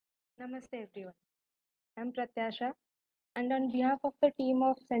Namaste everyone. I'm Pratyasha, and on behalf of the team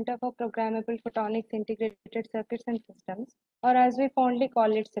of Center for Programmable Photonics Integrated Circuits and Systems, or as we fondly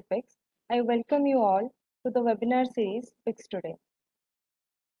call it CPPICS, I welcome you all to the webinar series PICS Today.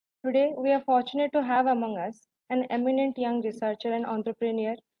 Today, we are fortunate to have among us an eminent young researcher and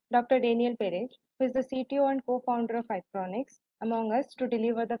entrepreneur, Dr. Daniel Perez, who is the CTO and co-founder of Photonics, among us to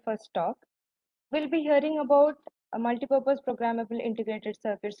deliver the first talk. We'll be hearing about a multipurpose programmable integrated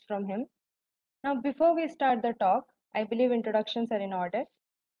circuits from him. Now, before we start the talk, I believe introductions are in order.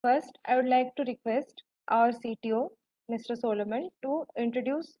 First, I would like to request our CTO, Mr. Solomon, to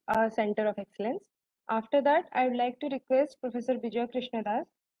introduce our Center of Excellence. After that, I would like to request Professor Bijay Krishnadas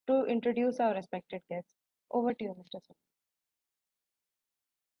to introduce our respected guests. Over to you, Mr. Solomon.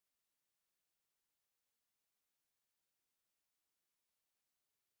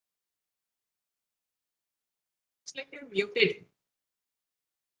 It's like you're muted.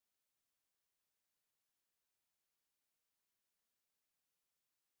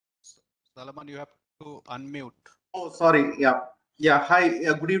 Solomon, you have to unmute. Oh, sorry. Yeah. Hi.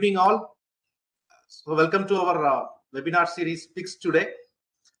 Good evening, all. So, welcome to our webinar series PICS today.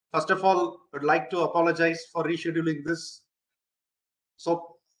 First of all, I'd like to apologize for rescheduling this.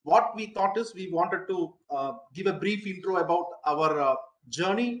 So, what we thought is we wanted to give a brief intro about our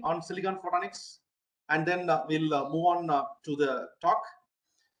journey on silicon photonics, and then we'll move on to the talk.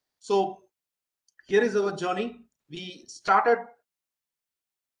 So, here is our journey. We started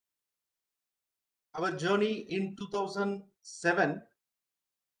our journey in 2007.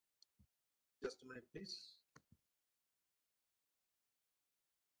 Just a minute, please.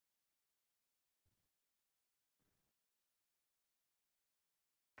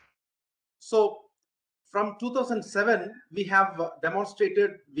 So from 2007, we have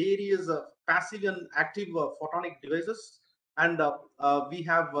demonstrated various passive and active photonic devices, and we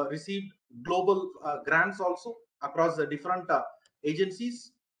have received global grants also across the different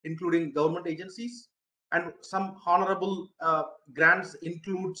agencies, including government agencies, and some honorable grants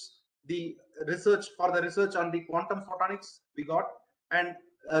includes the research on the quantum photonics we got, and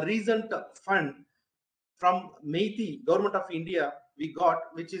a recent fund from MeitY, Government of India, we got,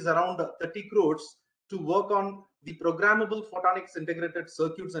 which is around 30 crores to work on the programmable photonics integrated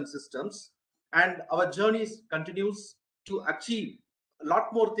circuits and systems. And our journey continues to achieve a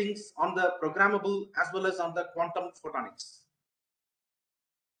lot more things on the programmable as well as on the quantum photonics.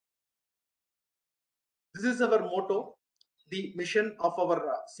 This is our motto, the mission of our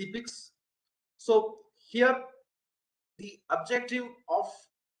CPPICS. So here, the objective of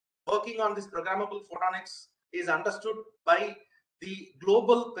working on this programmable photonics is understood by the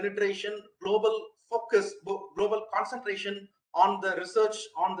global penetration, global focus, global concentration on the research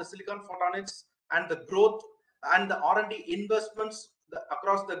on the silicon photonics and the growth and the R&D investments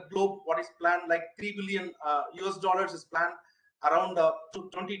across the globe. What is planned, like $3 billion US dollars is planned around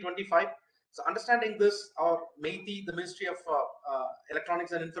 2025. So understanding this, our MeitY, the Ministry of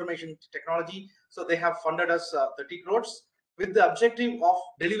Electronics and Information Technology, so they have funded us 30 crores with the objective of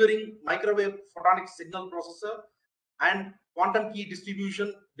delivering microwave photonic signal processor and quantum key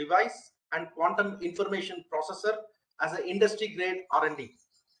distribution device and quantum information processor as an industry grade R&D.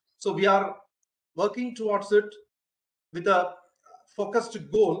 So we are working towards it with a focused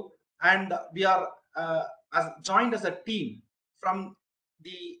goal, and we are joined as a team from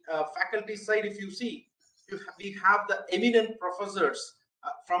the faculty side. If you see, we have the eminent professors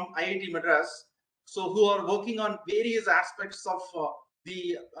from IIT Madras, so who are working on various aspects of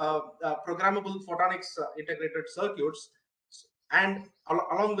the programmable photonics integrated circuits, and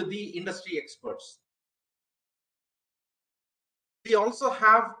along with the industry experts. We also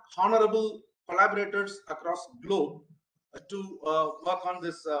have honorable collaborators across globe to work on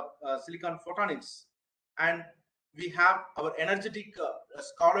this silicon photonics, and we have our energetic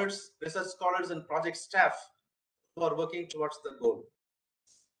scholars, research scholars, and project staff who are working towards the goal.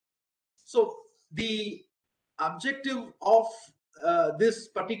 So the objective of this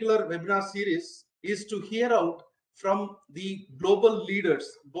particular webinar series is to hear out from the global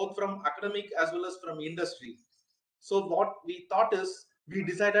leaders, both from academic as well as from industry. So what we thought is, we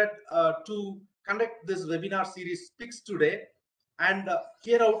decided to conduct this webinar series PICS today and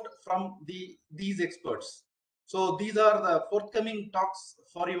hear out from these experts. So these are the forthcoming talks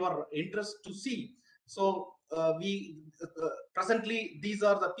for your interest to see. So presently, these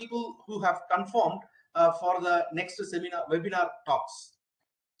are the people who have confirmed for the next webinar talks.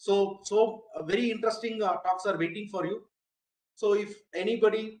 So very interesting talks are waiting for you. So if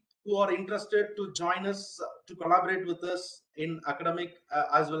anybody who are interested to join us, to collaborate with us in academic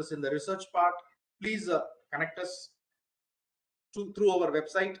as well as in the research part, please connect us through our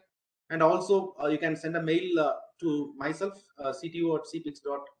website. And also you can send a mail to myself,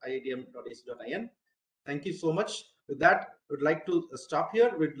 cto@cpics.iitm.ac.in. Thank you so much. With that, we'd like to stop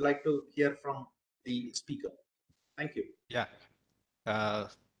here. We'd like to hear from the speaker. Thank you. Yeah.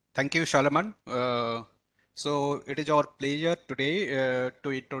 Thank you, Solomon. So it is our pleasure today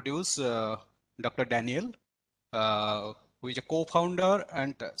to introduce Dr. Daniel, who is a co-founder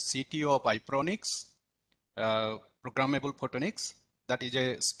and CTO of Ipronics, Programmable Photonics. That is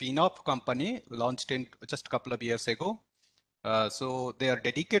a spin-off company launched in just a couple of years ago. So they are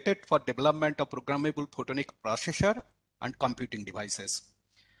dedicated for development of programmable photonic processor and computing devices.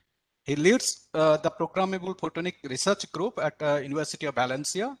 He leads the Programmable Photonic Research Group at University of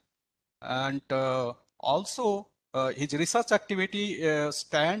Valencia, and also his research activity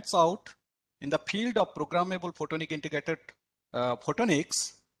stands out in the field of Programmable Photonic Integrated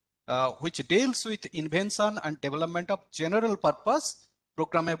Photonics, which deals with invention and development of general purpose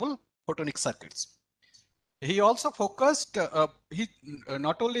programmable photonic circuits. He also focused, he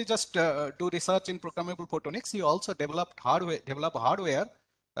not only just do research in programmable photonics, he also developed hardware,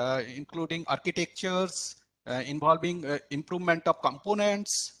 including architectures involving improvement of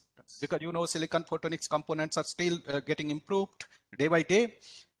components, because you know silicon photonics components are still getting improved day by day,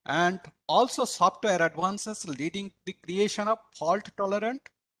 and also software advances leading to the creation of fault tolerant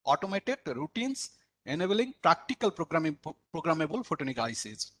automated routines enabling practical programmable photonic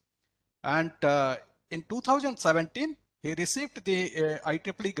ICs. And in 2017, he received the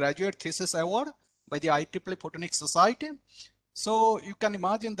IEEE Graduate Thesis Award by the IEEE Photonics Society. So you can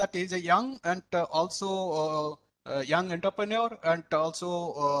imagine that he is a young and also young entrepreneur, and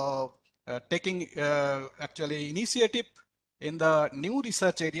also taking actually initiative in the new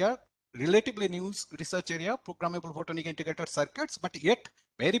research area, relatively new research area, programmable photonic integrated circuits, but yet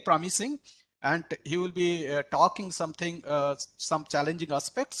very promising. And he will be talking something, some challenging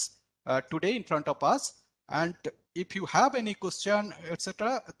aspects today in front of us. And if you have any question,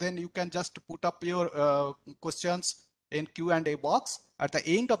 etc., then you can just put up your questions in Q&A box at the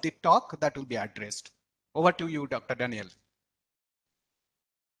end of the talk that will be addressed. Over to you, Dr. Daniel.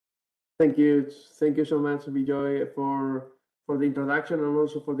 Thank you so much, Vijay, for the introduction and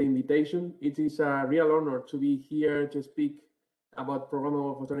also for the invitation. It is a real honor to be here to speak about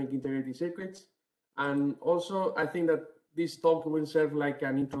programmable photonic integrated circuits. And also, I think that this talk will serve like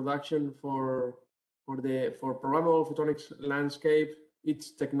an introduction for programmable photonics landscape,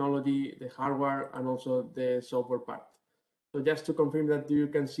 its technology, the hardware, and also the software part. So just to confirm that you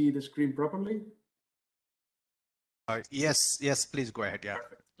can see the screen properly. Yes, please go ahead. Yeah,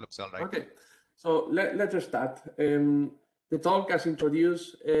 perfect. Looks all right. Okay, so let's start. The talk, as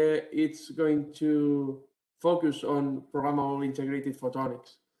introduced, it's going to focus on programmable integrated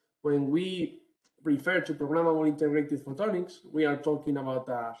photonics. When we refer to programmable integrated photonics, we are talking about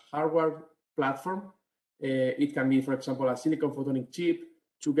a hardware platform. It can be, for example, a silicon photonic chip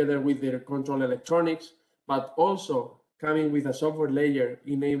together with their control electronics, but also coming with a software layer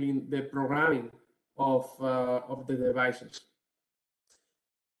enabling the programming of the devices.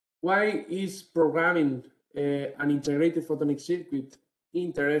 Why is programming an integrated photonic circuit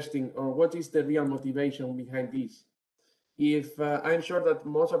interesting, or what is the real motivation behind this? If I'm sure that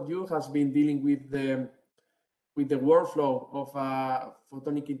most of you has been dealing with the workflow of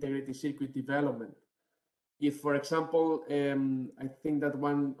photonic integrated circuit development. If, for example, I think that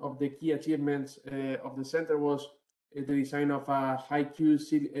one of the key achievements of the center was the design of a high-Q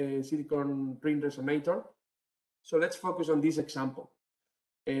silicon ring resonator. So let's focus on this example.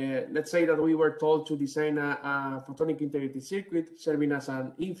 Let's say that we were told to design a photonic integrated circuit serving as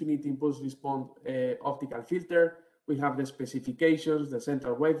an infinite impulse response optical filter. We have the specifications, the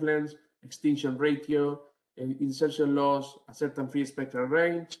central wavelengths, extinction ratio, insertion loss, a certain free spectral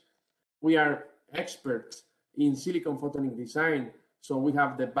range. We are experts in silicon photonic design, so we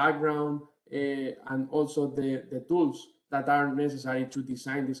have the background and also the tools that are necessary to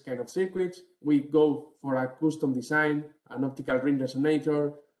design this kind of circuits. We go for a custom design, an optical ring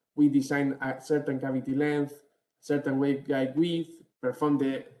resonator. We design a certain cavity length, certain waveguide width, perform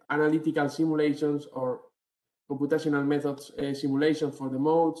the analytical simulations or computational methods simulation for the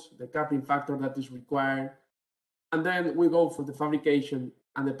modes, the coupling factor that is required. And then we go for the fabrication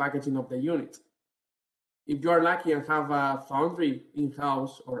and the packaging of the unit. If you are lucky and have a foundry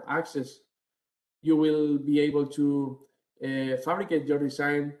in-house or access, you will be able to fabricate your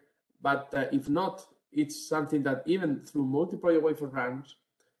design, but if not, it's something that even through multiple wafer runs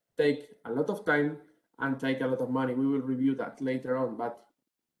take a lot of time and take a lot of money. We will review that later on, but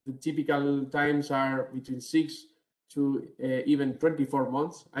the typical times are between 6 to even 24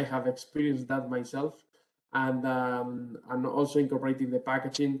 months. I have experienced that myself, and also incorporating the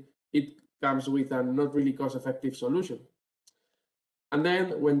packaging it comes with a not really cost-effective solution. And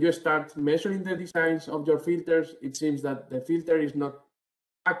then when you start measuring the designs of your filters, it seems that the filter is not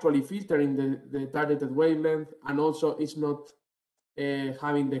actually filtering the targeted wavelength, and also it's not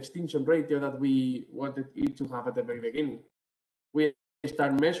having the extinction ratio that we wanted it to have at the very beginning. We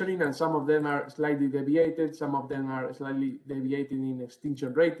start measuring, and some of them are slightly deviated, some of them are slightly deviated in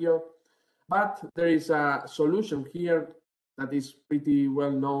extinction ratio, but there is a solution here that is pretty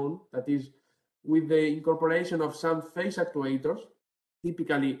well known, that is with the incorporation of some phase actuators,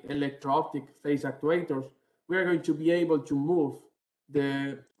 typically electro-optic phase actuators, we are going to be able to move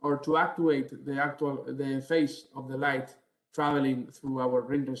to actuate the phase of the light traveling through our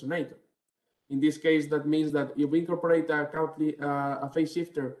ring resonator. In this case, that means that if we incorporate a phase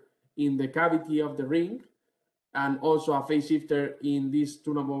shifter in the cavity of the ring, and also a phase shifter in this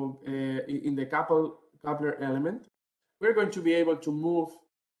tunable in the coupler element, we're going to be able to move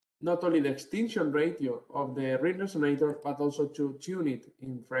not only the extinction ratio of the ring resonator, but also to tune it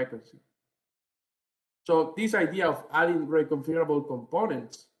in frequency. So this idea of adding reconfigurable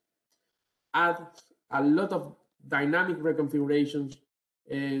components adds a lot of dynamic reconfigurations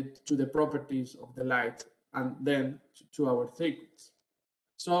to the properties of the light and then to our circuits.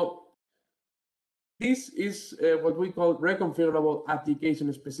 So this is what we call reconfigurable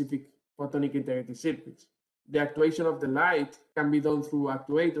application-specific photonic integrated circuits. The actuation of the light can be done through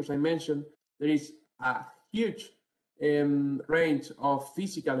actuators. I mentioned there is a huge range of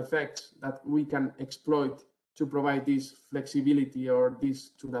physical effects that we can exploit to provide this flexibility or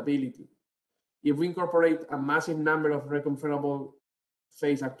this tunability. If we incorporate a massive number of reconfigurable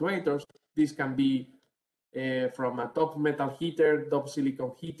phase actuators, this can be from a top metal heater, top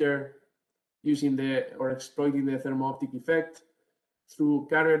silicon heater, using or exploiting the thermo-optic effect, through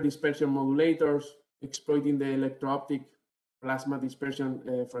carrier dispersion modulators, exploiting the electro-optic plasma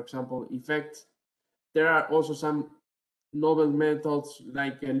dispersion, for example, effects. There are also some novel methods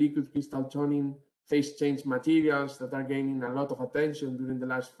like liquid crystal toning, phase change materials that are gaining a lot of attention during the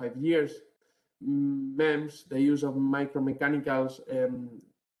last 5 years. MEMS, the use of micromechanical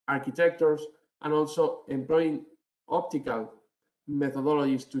architectures, and also employing optical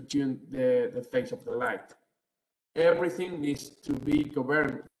methodologies to tune the phase of the light. Everything needs to be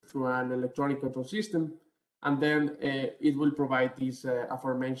governed through an electronic control system, and then it will provide this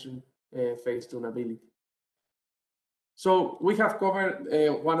aforementioned phase tunability. So we have covered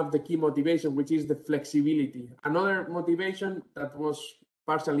one of the key motivations, which is the flexibility. Another motivation that was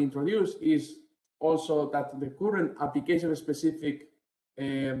partially introduced is also that the current application-specific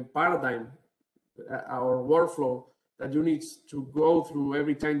paradigm or workflow that you need to go through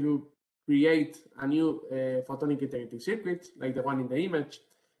every time you create a new photonic integrated circuit, like the one in the image,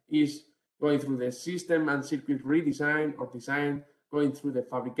 is going through the system and circuit redesign or design, going through the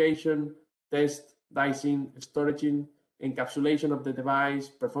fabrication, test, dicing, storaging, encapsulation of the device,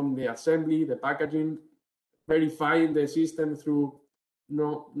 performing the assembly, the packaging, verifying the system through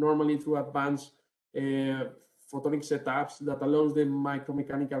normally through advanced photonic setups that allows the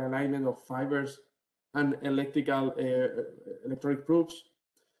micromechanical alignment of fibers and electronic proofs.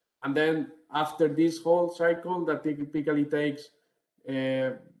 And then after this whole cycle that typically takes,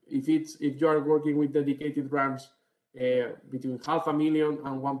 if you are working with dedicated RAMs, between 500,000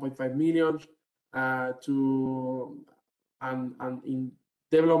 and 1.5 million, and in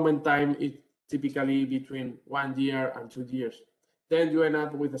development time, it's typically between 1 year and 2 years. Then you end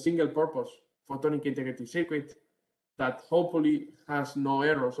up with a single purpose photonic integrated circuit that hopefully has no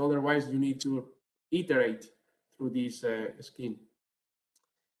errors. Otherwise, you need to iterate through this scheme.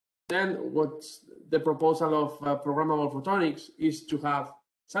 Then what's the proposal of programmable photonics is to have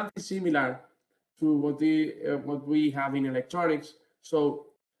something similar to what we have in electronics. So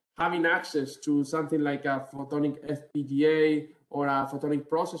having access to something like a photonic FPGA or a photonic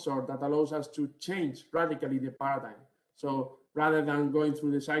processor that allows us to change radically the paradigm. So rather than going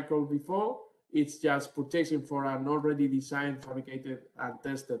through the cycle before, it's just purchasing for an already designed, fabricated, and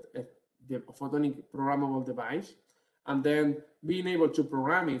tested the photonic programmable device, and then being able to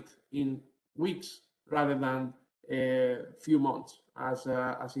program it in weeks rather than a few months, as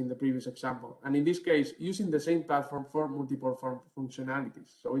in the previous example. And in this case, using the same platform for multiple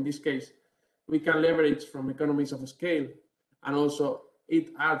functionalities. So in this case, we can leverage from economies of scale, and also it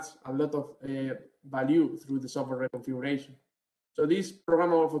adds a lot of value through the software reconfiguration. So this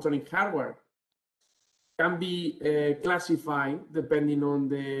programmable photonic hardware can be classified depending on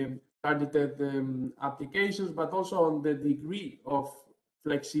the targeted applications, but also on the degree of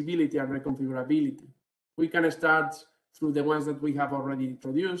flexibility and reconfigurability. We can start through the ones that we have already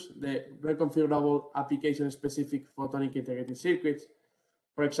introduced, the reconfigurable application-specific photonic integrated circuits,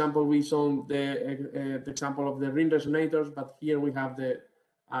 For example, we saw the example of the ring resonators, but here we have the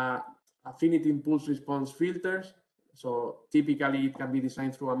affinity impulse response filters. So typically it can be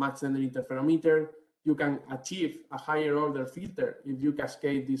designed through a Mach-Zehnder interferometer. You can achieve a higher order filter if you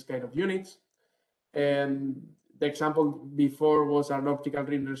cascade these kind of units. And the example before was an optical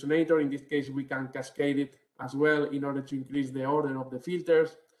ring resonator. In this case, we can cascade it as well in order to increase the order of the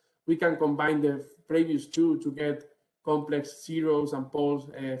filters. We can combine the previous two to get complex zeros and poles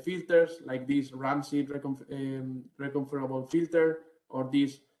filters, like this Ramsey reconfigurable filter or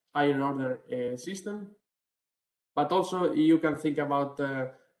this higher order system. But also you can think about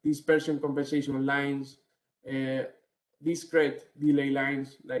dispersion compensation lines, discrete delay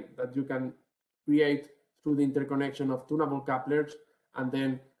lines like that you can create through the interconnection of tunable couplers, and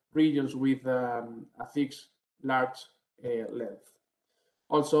then regions with a fixed large length.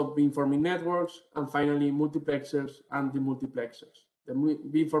 Also beamforming networks, and finally multiplexers and demultiplexers. The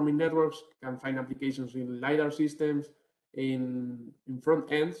beamforming networks can find applications in LiDAR systems, in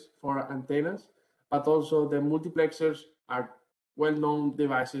front ends for antennas, but also the multiplexers are well-known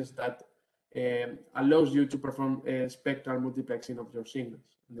devices that allows you to perform spectral multiplexing of your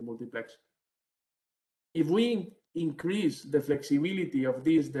signals in the multiplexer. If we increase the flexibility of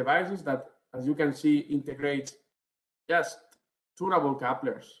these devices that, as you can see, integrate just tunable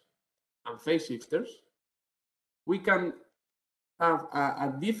couplers and phase shifters, we can have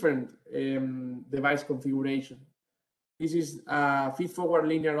a different device configuration. This is a feed-forward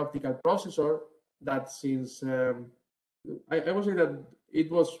linear optical processor that since, I would say that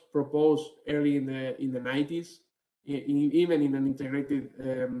it was proposed early in the 90s, even in an integrated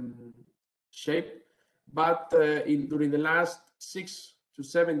shape. But during the last 6 to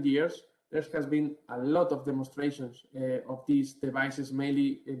 7 years, there has been a lot of demonstrations of these devices,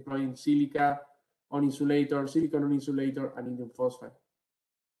 mainly employing silica on insulator, silicon on insulator, and indium phosphide,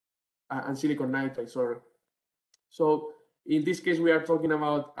 and silicon nitride, sorry. So in this case, we are talking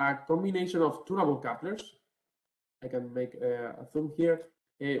about a combination of tunable couplers. I can make a zoom here.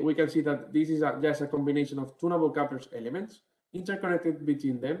 We can see that this is just a combination of tunable couplers elements interconnected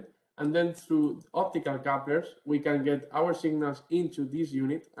between them. And then through optical couplers, we can get our signals into this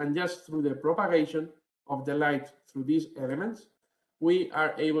unit, and just through the propagation of the light through these elements, we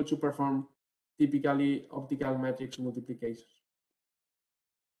are able to perform typically optical matrix multiplications.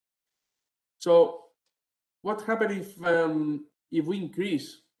 So what happens if we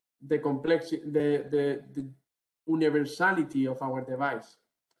increase the complexity, the universality of our device?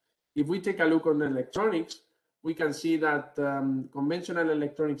 If we take a look on electronics, we can see that conventional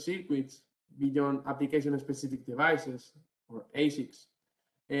electronic circuits beyond application-specific devices, or ASICs,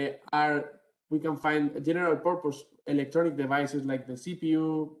 we can find general purpose electronic devices like the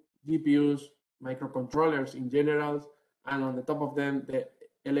CPU, GPUs, microcontrollers in general, and on the top of them, the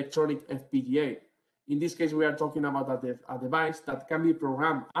electronic FPGA. In this case, we are talking about a device that can be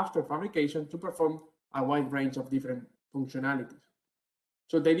programmed after fabrication to perform a wide range of different functionalities.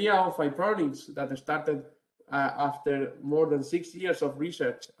 So the idea of Photonics that started after more than 6 years of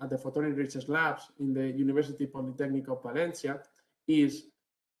research at the Photonics Research Labs in the University Polytechnic of Valencia is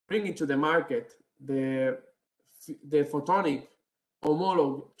bringing to the market the photonic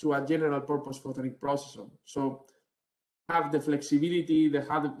homologue to a general purpose photonic processor. So have the flexibility, the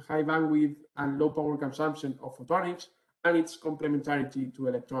high bandwidth and low power consumption of photonics, and its complementarity to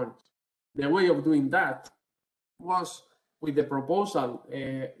electronics. The way of doing that was with the proposal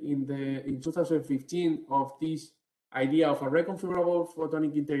in 2015 of this idea of a reconfigurable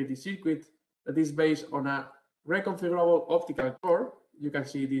photonic integrated circuit that is based on a reconfigurable optical core. You can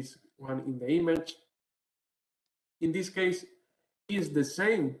see this one in the image. In this case, is the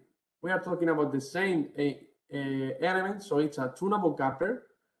same. We are talking about the same element, so it's a tunable coupler,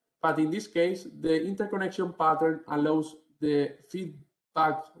 but in this case, the interconnection pattern allows the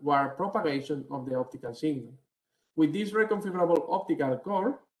feedbackward propagation of the optical signal. With this reconfigurable optical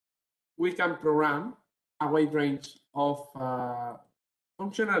core, we can program a wide range of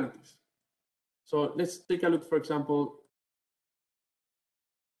functionalities. So let's take a look, for example,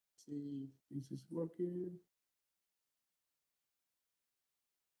 see if this is working.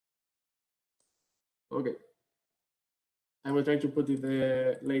 Okay. I will try to put it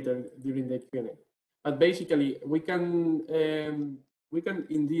later during the Q&A. But basically, we can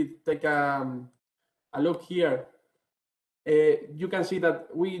indeed take a look here. You can see that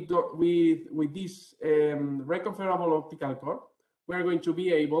with this reconfigurable optical core, we are going to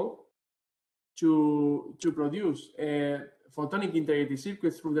be able to produce photonic integrated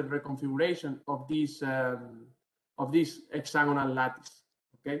circuits through the reconfiguration of this hexagonal lattice.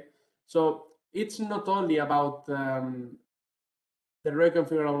 Okay, so it's not only about the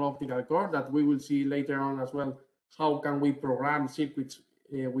reconfigurable optical core that we will see later on as well. How can we program circuits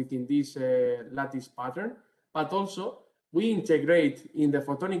within this lattice pattern? But also, we integrate in the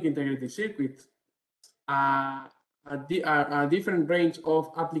photonic integrated circuit a different range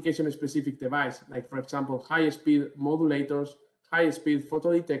of application-specific devices, like, for example, high-speed modulators, high-speed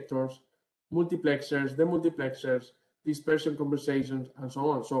photodetectors, multiplexers, demultiplexers, dispersion compensations, and so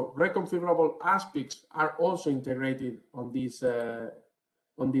on. So reconfigurable aspects are also integrated on this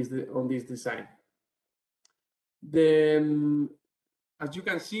design. As you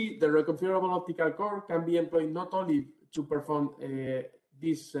can see, the reconfigurable optical core can be employed not only to perform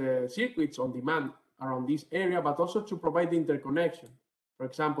these circuits on demand around this area, but also to provide the interconnection. For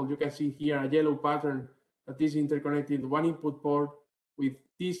example, you can see here a yellow pattern that is interconnected one input port with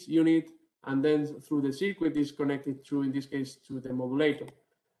this unit, and then through the circuit is connected through, in this case, to the modulator.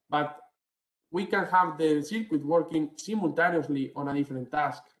 But we can have the circuit working simultaneously on a different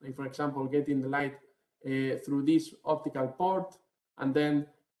task, like, for example, getting the light through this optical port, and then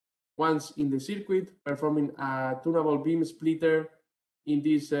once in the circuit, performing a tunable beam splitter in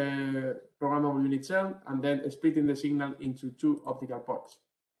this programmable unit cell, and then splitting the signal into two optical ports.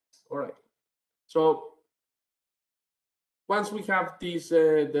 All right. So once we have this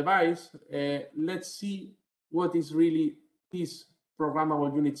device, let's see what is really this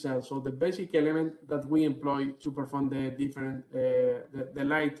programmable unit cell. So the basic element that we employ to perform the different, the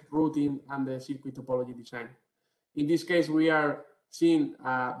light routing and the circuit topology design. In this case, we are seeing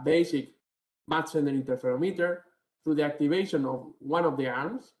a basic match-sender interferometer. Through the activation of one of the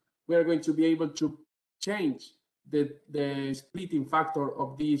arms, we are going to be able to change the splitting factor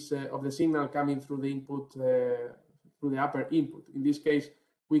of this of the signal coming through the input, through the upper input. In this case,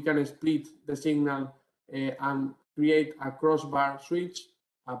 we can split the signal and create a crossbar switch,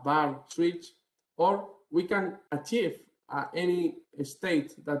 a bar switch, or we can achieve any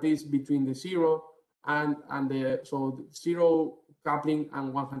state that is between the 0 and the, so 0 coupling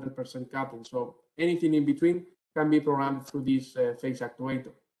and 100% coupling. So anything in between can be programmed through this phase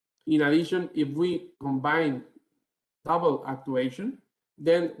actuator. In addition, if we combine double actuation,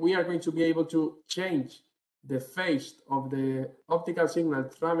 then we are going to be able to change the phase of the optical signal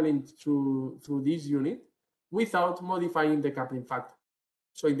traveling through this unit without modifying the coupling factor.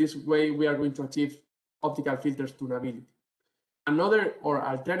 So in this way, we are going to achieve optical filters tunability. Another or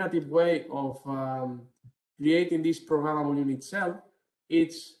alternative way of creating this programmable unit cell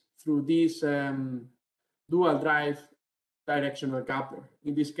is through this dual drive directional coupler.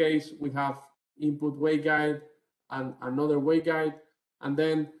 In this case, we have input waveguide and another waveguide, and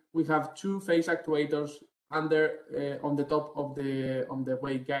then we have two phase actuators under on the top of the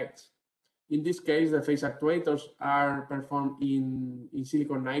waveguides. In this case, the phase actuators are performed in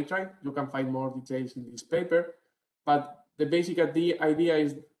silicon nitride. You can find more details in this paper, but the basic idea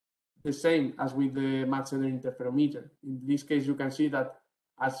is the same as with the match-sender interferometer. In this case, you can see that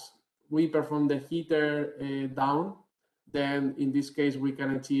as we perform the heater down, then in this case, we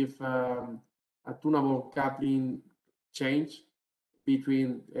can achieve a tunable coupling change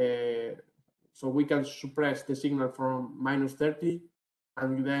between, so we can suppress the signal from -30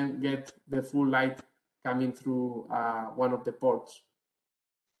 and then get the full light coming through one of the ports.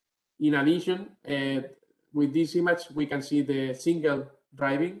 In addition, with this image, we can see the single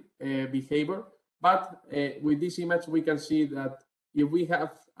driving behavior, but with this image, we can see that if we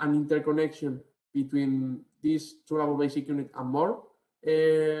have an interconnection between this tunable basic unit and more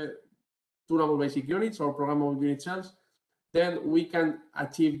tunable basic units or programmable unit cells, then we can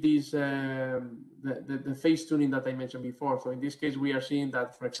achieve this the phase tuning that I mentioned before. So in this case, we are seeing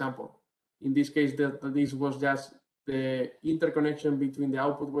that, for example, in this case, this was just the interconnection between the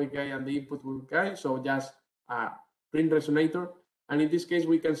output waveguide and the input waveguide, so just a ring resonator. And in this case,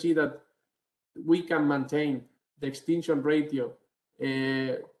 we can see that we can maintain the extinction ratio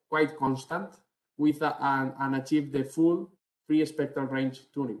quite constant with and achieve the full free spectral range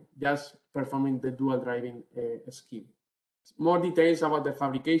tuning, just performing the dual driving scheme. More details about the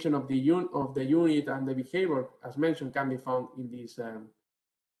fabrication of the unit and the behavior, as mentioned, can be found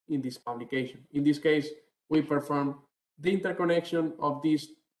in this publication. In this case, we perform the interconnection of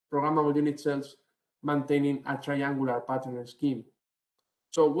these programmable unit cells, maintaining a triangular pattern scheme.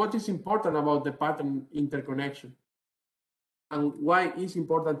 So what is important about the pattern interconnection, and why it's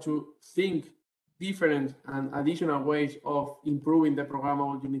important to think different and additional ways of improving the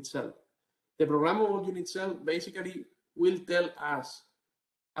programmable unit cell? The programmable unit cell basically will tell us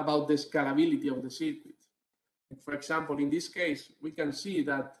about the scalability of the circuit. For example, in this case, we can see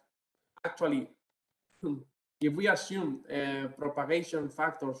that actually, if we assume propagation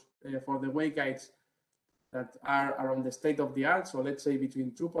factors for the waveguides that are around the state of the art, so let's say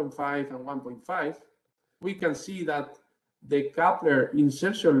between 2.5 and 1.5, we can see that the coupler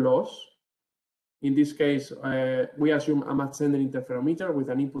insertion loss, in this case, we assume a match sender interferometer with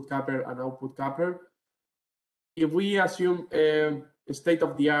an input coupler and output coupler. If we assume a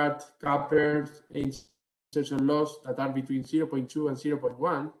state-of-the-art couplers insertion loss that are between 0.2 and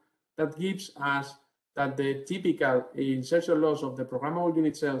 0.1, that gives us that the typical insertion loss of the programmable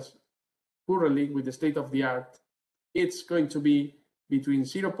unit cells currently with the state-of-the-art, it's going to be between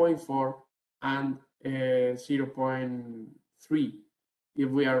 0.4 and 0.3 if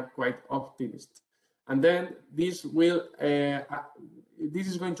we are quite optimistic. And then this will this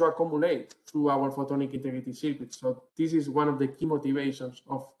is going to accumulate through our photonic integrity circuit. So this is one of the key motivations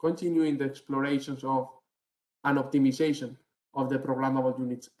of continuing the explorations of and optimization of the programmable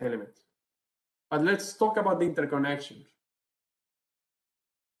units elements. But let's talk about the interconnections.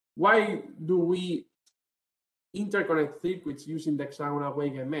 Why do we interconnect circuits using the hexagonal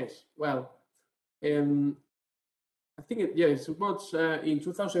waveguide mesh? Well, I think it was in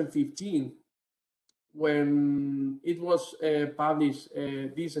 2015 when it was published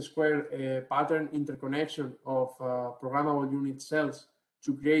this square pattern interconnection of programmable unit cells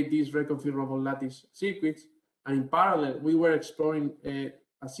to create these reconfigurable lattice circuits. And in parallel, we were exploring a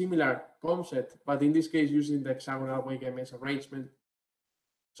similar concept, but in this case using the hexagonal waveguide mesh arrangement.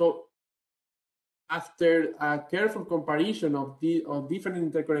 So after a careful comparison of different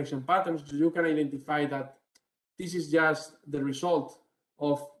interconnection patterns, you can identify that this is just the result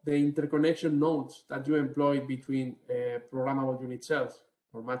of the interconnection nodes that you employ between programmable unit cells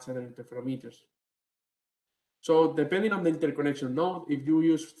or match sender interferometers. So depending on the interconnection node, if you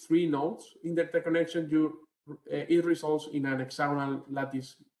use 3 nodes in the interconnection, it results in an hexagonal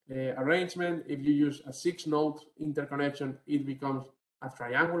lattice arrangement. If you use a 6-node interconnection, it becomes a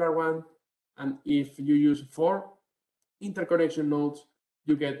triangular one. And if you use 4 interconnection nodes,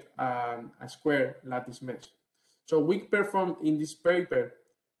 you get a square lattice mesh. So we performed in this paper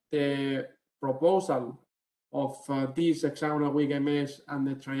the proposal of this hexagonal waveguide mesh and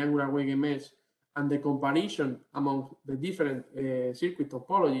the triangular waveguide mesh and the comparison among the different circuit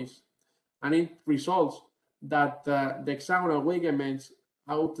topologies. And it results that the hexagonal waveguide mesh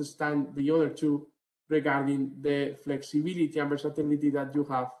outstand the other two regarding the flexibility and versatility that you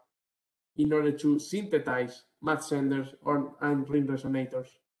have in order to synthesize match senders and ring resonators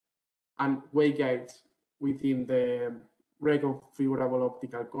and waveguides within the reconfigurable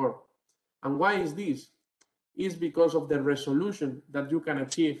optical core. And why is this? It's because of the resolution that you can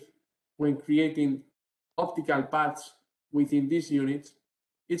achieve when creating optical paths within these units.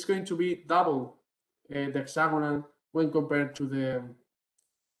 It's going to be double the hexagonal when compared to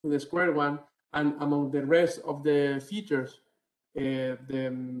the square one, and among the rest of the features,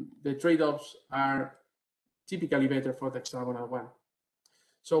 the trade-offs are typically better for the hexagonal one.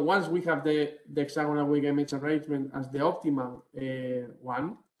 So once we have the hexagonal waveguide mesh arrangement as the optimal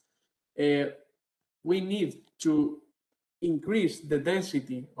one, we need to increase the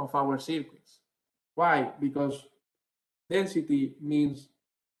density of our circuits. Why? Because density means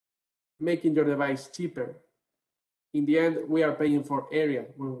making your device cheaper. In the end, we are paying for area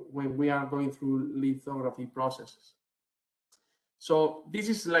when we are going through lithography processes. So this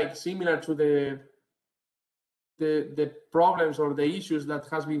is like similar to the problems or the issues that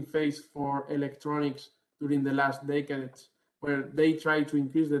has been faced for electronics during the last decades, where they try to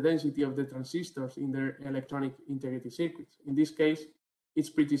increase the density of the transistors in their electronic integrity circuits. In this case, it's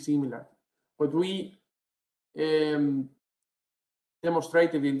pretty similar. What we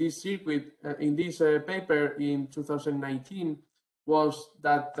demonstrated in this circuit, in this paper in 2019, was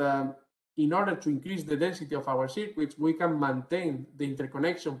that in order to increase the density of our circuits, we can maintain the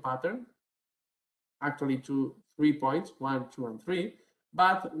interconnection pattern, actually to 3 points, 1, 2, and 3,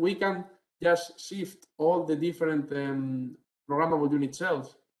 but we can just shift all the different programmable unit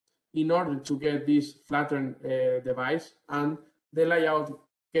cells in order to get this flattened device, and the layout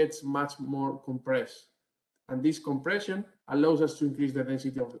gets much more compressed. And this compression allows us to increase the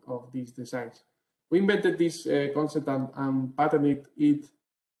density of these designs. We invented this concept and patented it,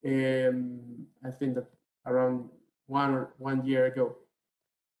 I think that around one year ago.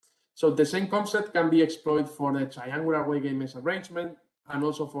 So the same concept can be exploited for the triangular waveguide mesh arrangement and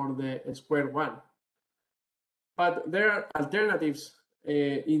also for the square one. But there are alternatives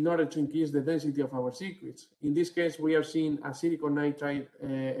in order to increase the density of our circuits. In this case, we are seeing a silicon nitride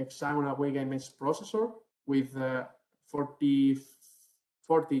hexagonal waveguide mesh processor with 40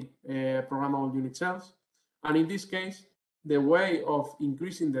 programmable unit cells. And in this case, the way of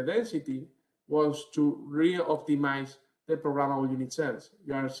increasing the density was to re-optimize the programmable unit cells.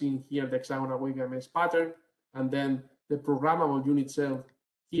 You are seeing here the hexagonal wave MS pattern, and then the programmable unit cell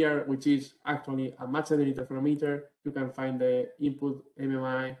here, which is actually a match interferometer. You can find the input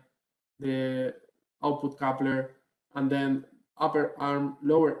MMI, the output coupler, and then upper arm,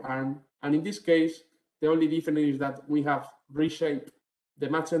 lower arm. And in this case, the only difference is that we have reshaped the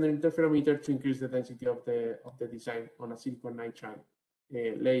match interferometer to increase the density of the design on a silicon nitride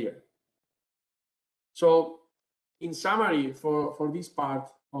layer. So in summary, for this part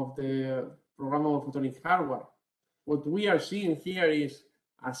of the programmable photonic hardware, what we are seeing here is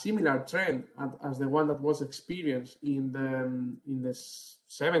a similar trend as the one that was experienced in the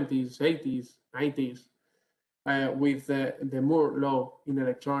 70s, 80s, 90s with the Moore law in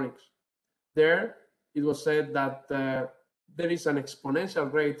electronics. There, it was said that there is an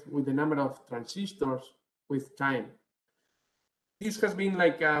exponential rate with the number of transistors with time. This has been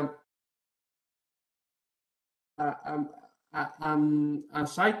like a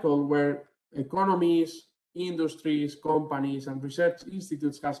cycle where economies, industries, companies, and research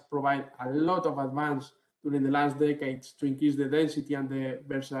institutes has provided a lot of advance during the last decades to increase the density and the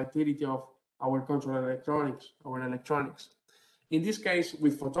versatility of our control electronics, In this case,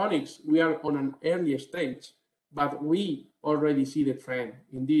 with photonics, we are on an early stage, but we already see the trend.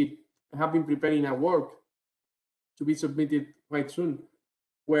 Indeed, I have been preparing a work to be submitted quite soon,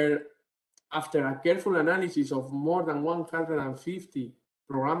 where after a careful analysis of more than 150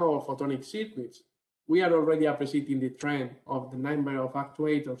 programmable photonic circuits, we are already appreciating the trend of the number of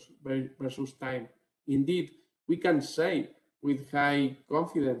actuators versus time. Indeed, we can say with high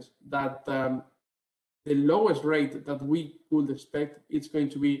confidence that the lowest rate that we could expect is going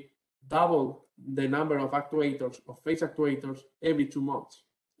to be double the number of actuators, of phase actuators, every 2 months,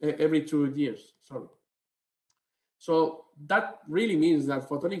 every 2 years, sorry. So that really means that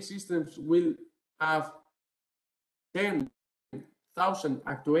photonic systems will have 10,000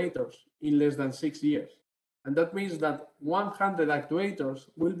 actuators in less than 6 years. And that means that 100 actuators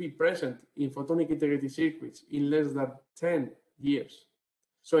will be present in photonic integrated circuits in less than 10 years.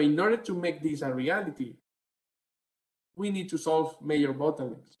 So in order to make this a reality, we need to solve major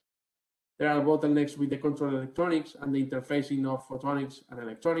bottlenecks. There are bottlenecks with the control electronics and the interfacing of photonics and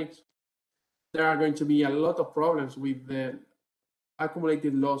electronics. There are going to be a lot of problems with the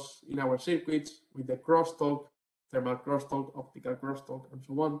accumulated loss in our circuits, with the crosstalk, thermal crosstalk, optical crosstalk, and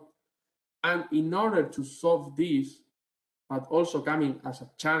so on. And in order to solve this, but also coming as a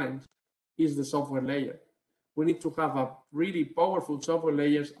challenge, is the software layer. We need to have a really powerful software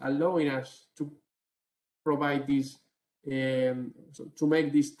layers allowing us to provide these, to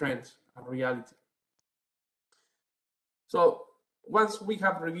make these trends a reality. So once we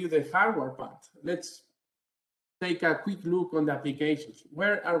have reviewed the hardware part, let's take a quick look on the applications.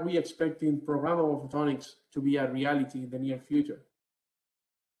 Where are we expecting programmable photonics to be a reality in the near future?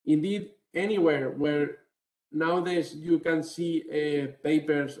 Indeed, anywhere where nowadays you can see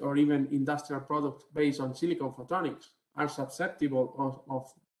papers or even industrial products based on silicon photonics are susceptible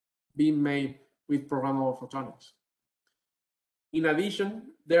of being made with programmable photonics. In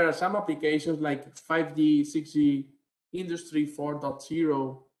addition, there are some applications like 5G, 6G, Industry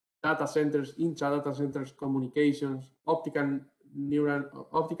 4.0, data centers, intra-data centers, communications, optical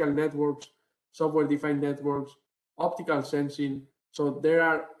networks, software-defined networks, optical sensing. So there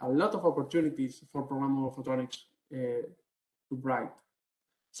are a lot of opportunities for programmable photonics to bright.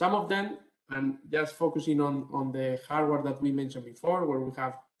 Some of them, and just focusing on the hardware that we mentioned before, where we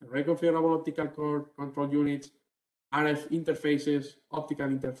have reconfigurable optical core, control units, RF interfaces, optical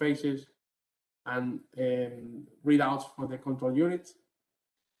interfaces, and readouts for the control units.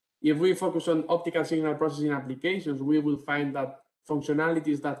 If we focus on optical signal processing applications, we will find that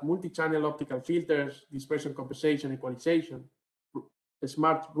functionalities that multi-channel optical filters, dispersion compensation, equalization,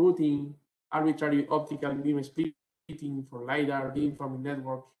 smart routing, arbitrary optical beam splitting for LiDAR, beamforming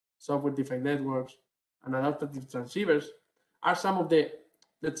networks, software-defined networks, and adaptive transceivers are some of the,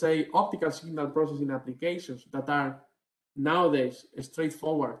 let's say, optical signal processing applications that are nowadays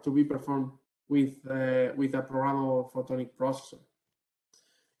straightforward to be performed with a programmable photonic processor.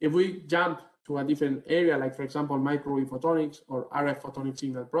 If we jump to a different area, like for example, microwave photonics or RF photonic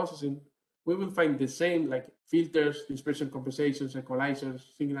signal processing, we will find the same like filters, dispersion compensations, equalizers,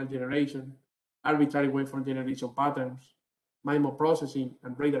 signal generation, arbitrary waveform generation patterns, MIMO processing,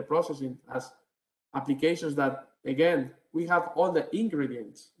 and radar processing as applications that, again, we have all the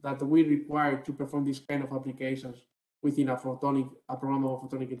ingredients that we require to perform these kind of applications within a programmable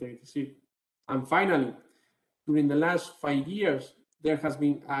photonic integrated circuit. And finally, during the last 5 years, there has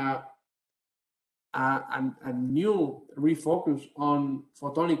been a new refocus on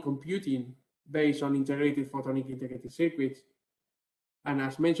photonic computing based on integrated photonic integrated circuits. And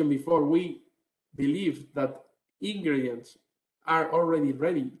as mentioned before, we believe that ingredients are already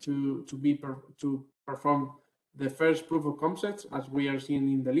ready to perform the first proof of concepts, as we are seeing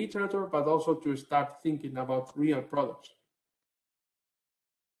in the literature, but also to start thinking about real products.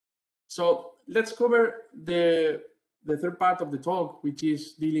 So let's cover the third part of the talk, which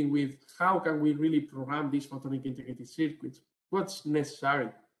is dealing with how can we really program these photonic integrated circuits? What's necessary?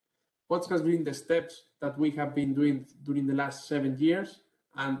 What has been the steps that we have been doing during the last 7 years?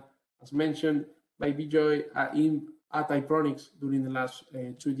 And as mentioned by Bijoy at Ipronics during the last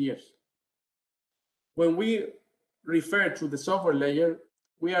 2 years. When we refer to the software layer,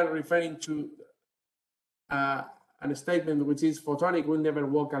 we are referring to a statement which is photonic will never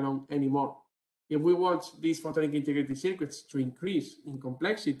walk alone anymore. If we want these photonic integrated circuits to increase in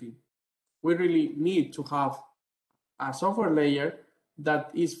complexity, we really need to have a software layer that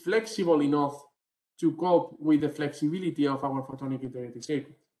is flexible enough to cope with the flexibility of our photonic integrated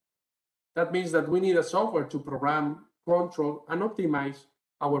circuit. That means that we need a software to program, control, and optimize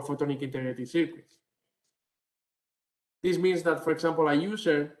our photonic integrated circuits. This means that, for example, a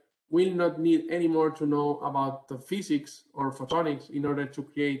user will not need anymore to know about the physics or photonics in order to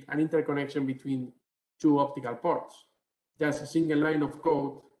create an interconnection between two optical ports. Just a single line of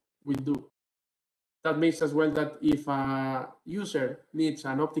code will do. That means as well that if a user needs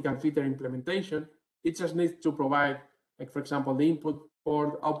an optical filter implementation, it just needs to provide, like for example, the input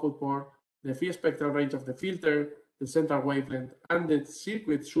port, output port, the free spectral range of the filter, the central wavelength, and the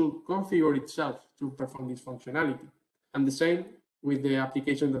circuit should configure itself to perform this functionality. And the same with the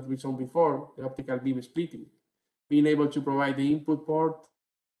application that we saw before, the optical beam splitting, being able to provide the input port,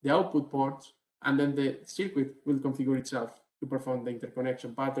 the output ports, and then the circuit will configure itself to perform the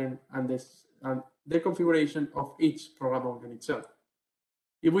interconnection pattern and the configuration of each program organ itself.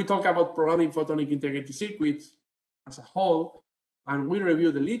 If we talk about programming photonic integrated circuits as a whole, and we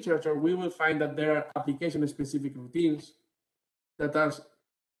review the literature, we will find that there are application-specific routines that are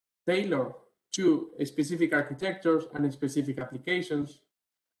tailored to specific architectures and specific applications.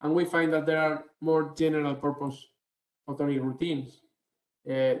 And we find that there are more general purpose photonic routines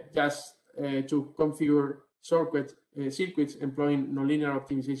just to configure circuits employing nonlinear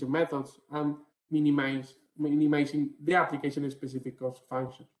optimization methods and minimizing the application-specific cost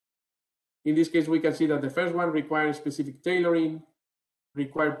function. In this case, we can see that the first one requires specific tailoring,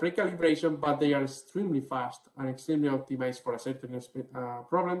 require pre-calibration, but they are extremely fast and extremely optimized for a certain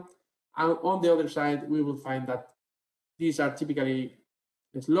problem. And on the other side, we will find that these are typically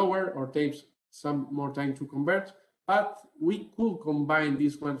slower or takes some more time to convert, but we could combine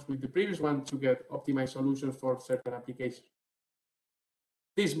these ones with the previous one to get optimized solutions for certain applications.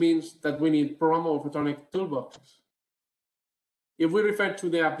 This means that we need programmable photonic toolboxes. If we refer to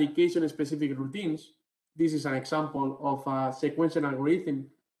the application-specific routines, this is an example of a sequential algorithm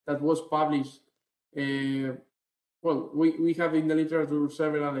that was published. Well, we have in the literature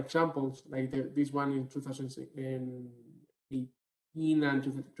several examples, like this one in 2018 and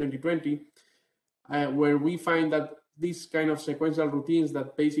 2020, where we find that this kind of sequential routines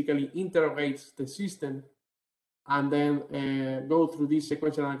that basically interrogates the system and then go through this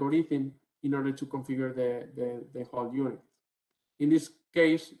sequential algorithm in order to configure the whole unit. In this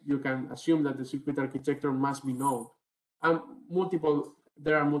case, you can assume that the circuit architecture must be known, and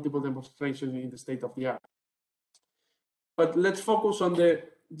there are multiple demonstrations in the state of the art. But let's focus on the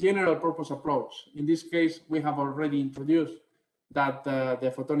general purpose approach. In this case, we have already introduced that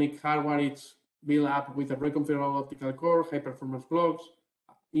the photonic hardware is built up with a reconfigurable optical core, high performance blocks,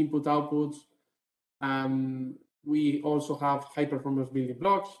 input outputs. We also have high performance building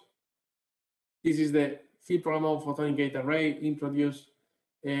blocks. This is the field programmable photonic gate array introduced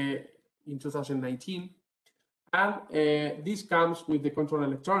in 2019. And this comes with the control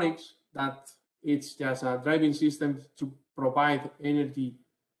electronics, that it's just a driving system to provide energy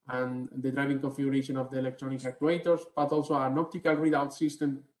and the driving configuration of the electronic actuators, but also an optical readout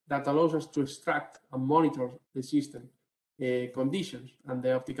system that allows us to extract and monitor the system conditions and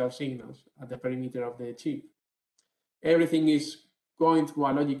the optical signals at the perimeter of the chip. Everything is going through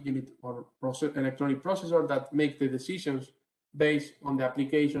a logic unit or electronic processor that makes the decisions based on the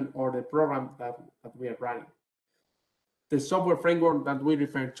application or the program that we are running. The software framework that we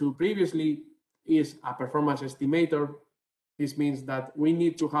referred to previously is a performance estimator. This means that we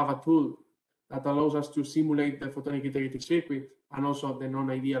need to have a tool that allows us to simulate the photonic integrated circuit and also the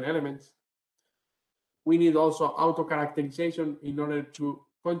non-ideal elements. We need also auto characterization in order to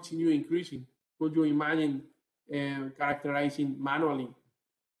continue increasing. Could you imagine characterizing manually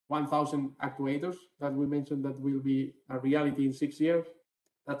 1,000 actuators that we mentioned that will be a reality in 6 years?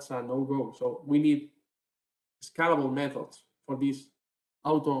 that's a no-go. So we need scalable methods for this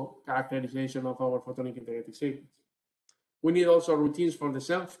auto characterization of our photonic integrated circuits. We need also routines for the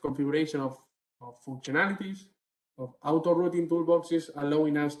self-configuration of functionalities, of auto-routing toolboxes,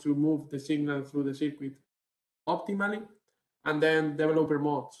 allowing us to move the signal through the circuit optimally, and then developer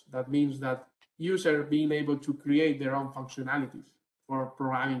modes. That means that user being able to create their own functionalities for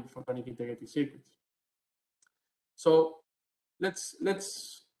programming photonic integrated circuits. So let's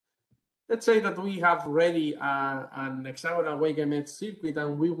say that we have ready an hexagonal wake-MX circuit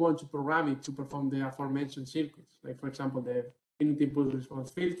and we want to program it to perform the aforementioned circuits, like for example the infinite impulse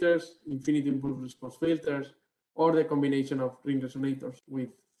response filters, infinite impulse response filters, or the combination of ring resonators with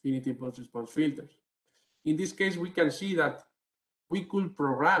infinite impulse response filters. In this case, we can see that we could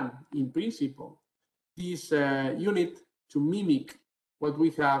program, in principle, this unit to mimic what we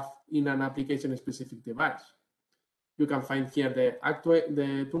have in an application-specific device. You can find here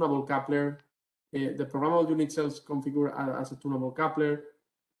the tunable coupler, the programmable unit cells configured as a tunable coupler,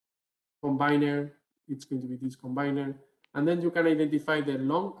 combiner, it's going to be this combiner, and then you can identify the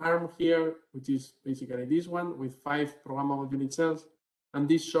long arm here, which is basically this one with 5 programmable unit cells, and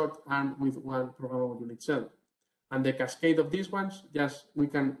this short arm with 1 programmable unit cell. And the cascade of these ones, just we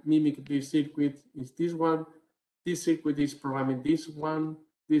can mimic this circuit is this one, this circuit is programming this one,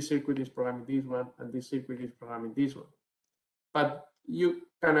 this circuit is programming this one, and this circuit is programming this one. But you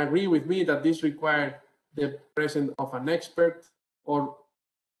can agree with me that this required the presence of an expert, or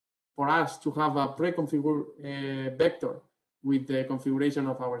for us to have a pre-configured vector with the configuration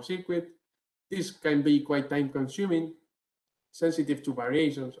of our circuit. This can be quite time-consuming, sensitive to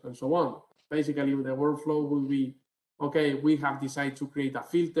variations, and so on. Basically, the workflow will be, okay, we have decided to create a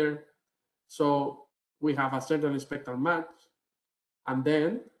filter, so we have a certain spectral match, and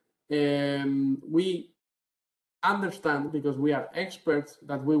then we understand, because we are experts,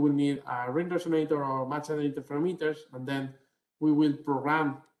 that we will need a ring resonator or match-under interferometers, and then we will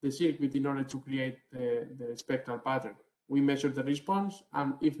program the circuit in order to create the spectral pattern. We measure the response,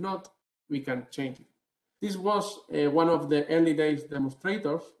 and if not, we can change it. This was one of the early days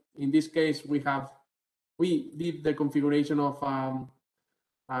demonstrators. In this case, we did the configuration of a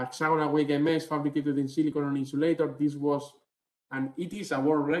hexagonal wake-MS fabricated in silicon on insulator. This was, and it is a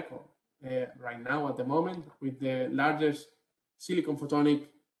world record right now at the moment, with the largest silicon photonic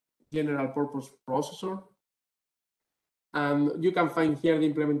general purpose processor. And you can find here the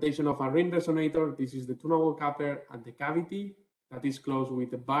implementation of a ring resonator. This is the tunable coupler and the cavity that is closed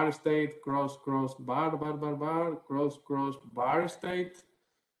with the bar state, cross, cross, bar, bar, bar, bar, cross, cross, bar state.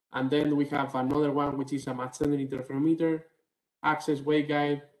 And then we have another one, which is a match-under interferometer, access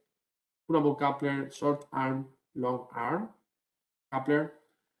waveguide, tunable coupler, short arm, long arm coupler.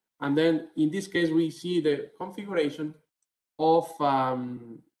 And then in this case, we see the configuration of a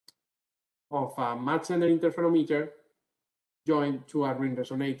match-under interferometer joined to a ring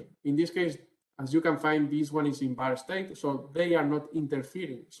resonator. In this case, as you can find, this one is in bar state, so they are not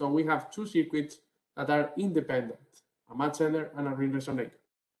interfering. So we have 2 circuits that are independent, a match-under and a ring resonator.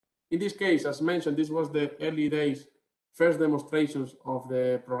 In this case, as mentioned, this was the early days, first demonstrations of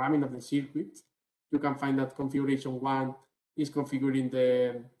the programming of the circuit. You can find that configuration 1 is configuring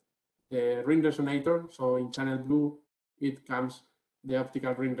the ring resonator. So in channel blue, it comes the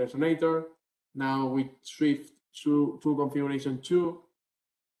optical ring resonator. Now we shift to configuration 2.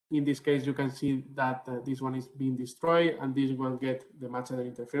 In this case, you can see that this one is being destroyed and this one get the match-under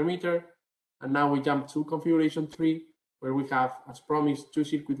interferometer. And now we jump to configuration 3, where we have, as promised, 2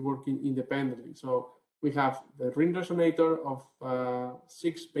 circuits working independently. So we have the ring resonator of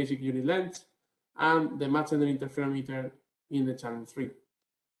 6 basic unit lengths and the match-under interferometer in the channel 3.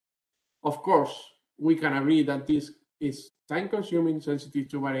 Of course, we can agree that this is time-consuming, sensitive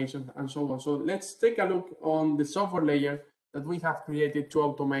to variations, and so on. So let's take a look on the software layer that we have created to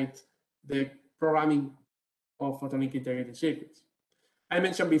automate the programming of photonic integrated circuits. I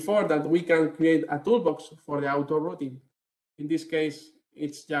mentioned before that we can create a toolbox for the auto routing. In this case,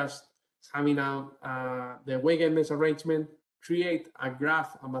 it's just having the wake-MS arrangement, create a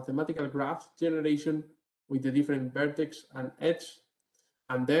graph, a mathematical graph generation with the different vertex and edge.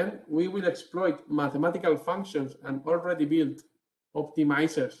 And then we will exploit mathematical functions and already built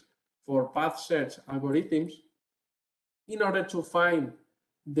optimizers for path search algorithms in order to find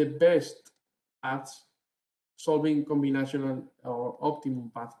the best paths solving combinational or optimum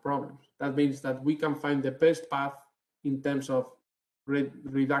path problems. That means that we can find the best path in terms of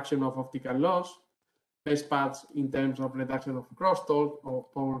reduction of optical loss, best paths in terms of reduction of crosstalk, or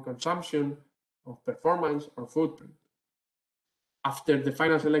power consumption, of performance, or footprint. After the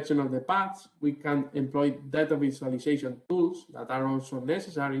final selection of the paths, we can employ data visualization tools that are also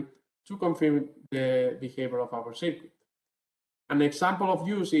necessary to confirm the behavior of our circuit. An example of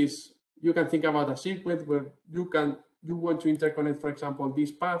use is you can think about a circuit where you want to interconnect, for example,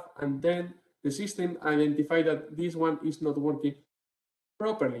 this path, and then the system identified that this one is not working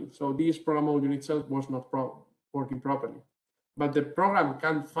properly. So this programmable unit cell was not working properly. But the program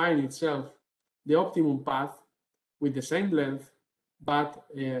can find itself the optimum path with the same length, but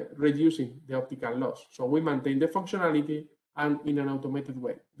reducing the optical loss. So we maintain the functionality and in an automated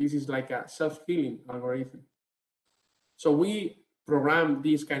way. This is like a self-healing algorithm. So we program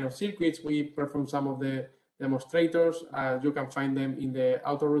these kind of circuits. We perform some of the demonstrators. You can find them in the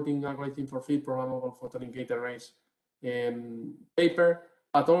auto-routing algorithm for field programmable photonic gate arrays paper,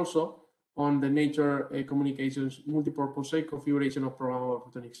 but also on the Nature Communications multipurpose configuration of programmable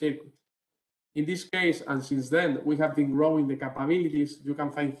photonic circuits. In this case, and since then, we have been growing the capabilities. You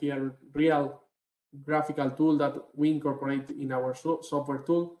can find here real graphical tool that we incorporate in our software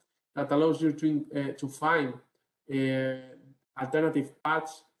tool that allows you to find alternative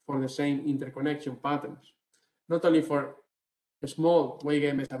paths for the same interconnection patterns, not only for a small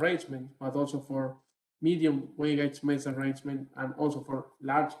waveguide mesh arrangement, but also for medium waveguide mesh arrangement and also for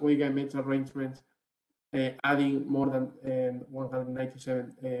large waveguide mesh arrangements, adding more than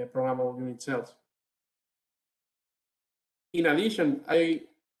 197 programmable unit cells. In addition,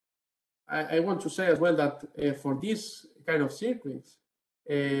 I want to say as well that for this kind of circuits,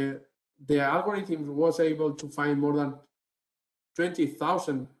 the algorithm was able to find more than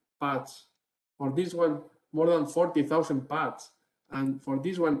 20,000 paths. For this one, more than 40,000 paths. And for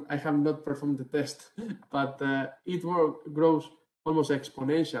this one, I have not performed the test, but it grows almost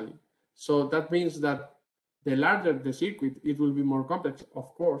exponentially. So that means that the larger the circuit, it will be more complex,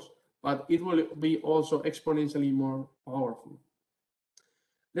 of course, but it will be also exponentially more powerful.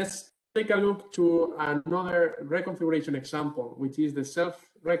 Let's take a look to another reconfiguration example, which is the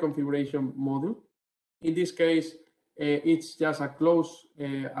self-reconfiguration module. In this case, it's just a closed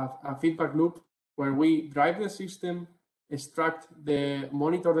a feedback loop where we drive the system,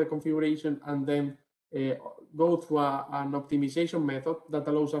 monitor the configuration, and then go through an optimization method that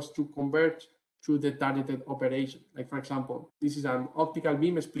allows us to convert to the targeted operation. Like, for example, this is an optical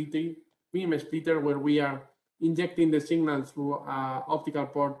beam splitter where we are injecting the signal through optical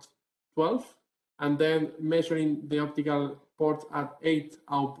port 12 and then measuring the optical port at 8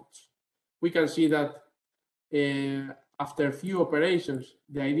 outputs. We can see that after a few operations,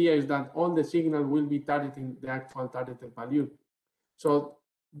 the idea is that all the signal will be targeting the actual targeted value. So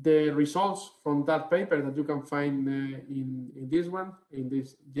the results from that paper that you can find in this one, in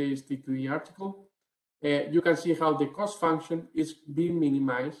this JST2E article, you can see how the cost function is being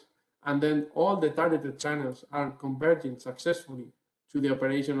minimized, and then all the targeted channels are converging successfully to the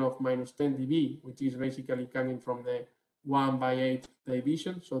operation of -10 dB, which is basically coming from the 1/8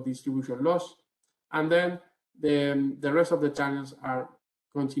 division, so distribution loss. And then the rest of the channels are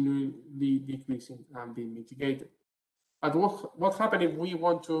continually decreasing and being mitigated. But what happens if we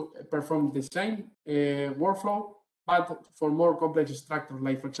want to perform the same workflow, but for more complex structures,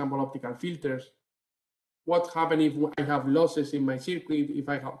 like, for example, optical filters? What happens if I have losses in my circuit, if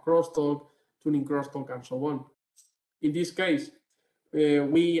I have crosstalk, tuning crosstalk, and so on? In this case,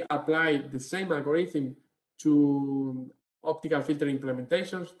 we apply the same algorithm to optical filter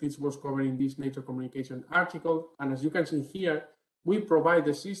implementations. This was covered in this Nature Communication article. And as you can see here, we provide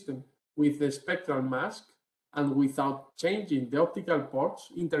the system with the spectral mask, and without changing the optical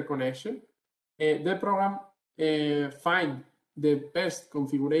ports interconnection, the program finds the best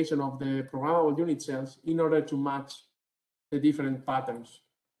configuration of the programmable unit cells in order to match the different patterns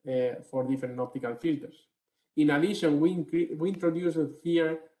for different optical filters. In addition, we introduced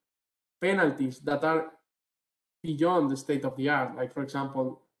here penalties that are beyond the state of the art, like, for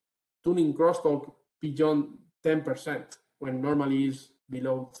example, tuning crosstalk beyond 10%, when normally is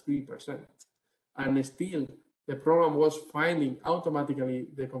below 3%. And still, the program was finding automatically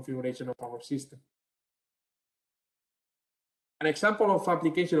the configuration of our system. An example of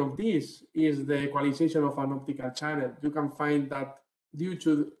application of this is the equalization of an optical channel. You can find that due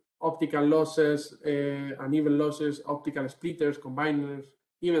to optical losses, uneven losses, optical splitters, combiners,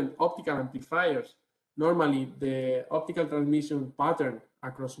 even optical amplifiers, normally the optical transmission pattern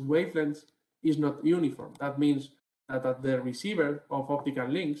across wavelengths is not uniform. That means that at the receiver of optical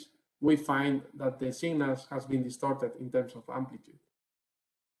links, we find that the signals has been distorted in terms of amplitude.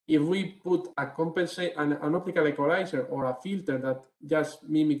 If we put an optical equalizer or a filter that just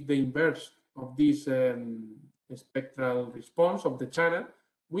mimic the inverse of this spectral response of the channel,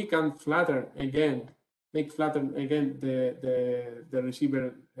 we can flatter again make flatten again the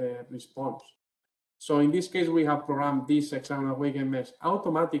receiver response. So in this case, we have programmed this hexagonal Huygens mesh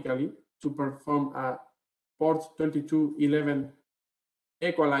automatically to perform a port 2211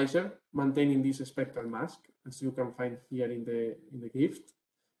 equalizer, maintaining this spectral mask, as you can find here in the gift.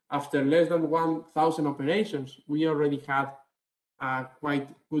 After less than 1,000 operations, we already had a quite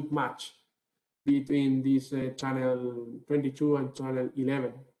good match between this channel 22 and channel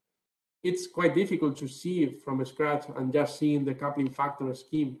 11. It's quite difficult to see from scratch and just seeing the coupling factor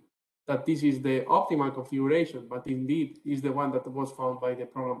scheme that this is the optimal configuration, but indeed is the one that was found by the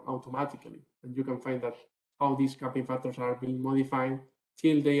program automatically. And you can find that how these coupling factors are being modified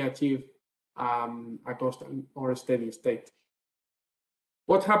till they achieve a constant or a steady state.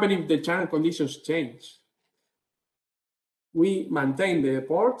 What happens if the channel conditions change? We maintain the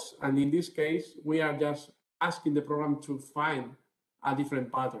ports, and in this case, we are just asking the program to find a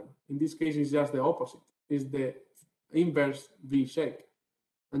different pattern. In this case, it's just the opposite. It's the inverse V-shape.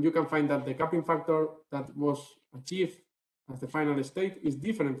 And you can find that the coupling factor that was achieved as the final state is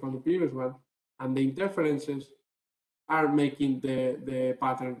different from the previous one, and the interferences are making the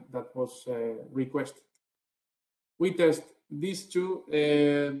pattern that was requested. We test these two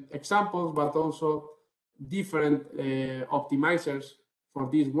examples, but also different optimizers for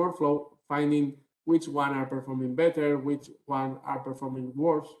this workflow, finding which one are performing better, which one are performing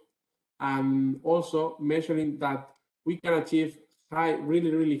worse, and also measuring that we can achieve high,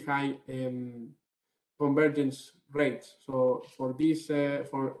 really high convergence rates. So for these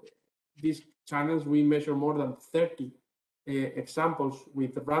channels, we measure more than 30 examples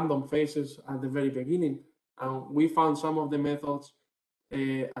with random phases at the very beginning, and we found some of the methods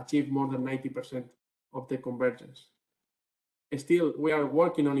achieve more than 90% of the convergence. Still, we are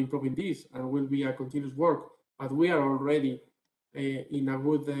working on improving this, and will be a continuous work, but we are already in a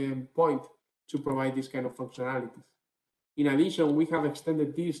good point to provide this kind of functionalities. In addition, we have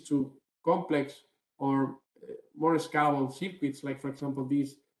extended this to complex or more scalable circuits, like for example,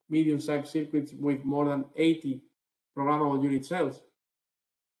 these medium-sized circuits with more than 80 programmable unit cells.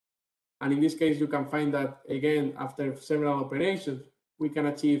 And in this case, you can find that, again, after several operations, we can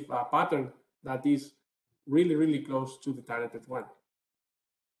achieve a pattern that is really close to the targeted one.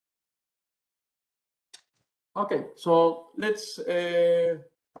 Okay, so let's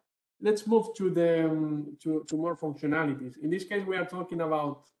move to the to more functionalities. In this case, we are talking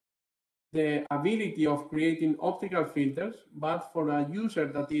about the ability of creating optical filters, but for a user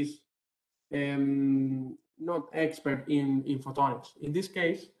that is not expert in photonics. In this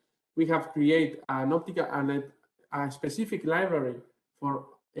case, we have created an optical and a specific library for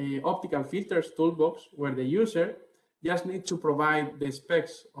optical filters toolbox, where the user just needs to provide the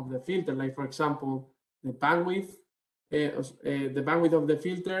specs of the filter, like for example, the bandwidth. The bandwidth of the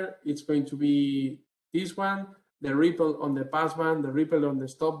filter, it's going to be this one, the ripple on the passband, the ripple on the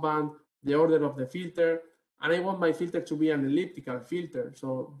stopband, the order of the filter, and I want my filter to be an elliptical filter.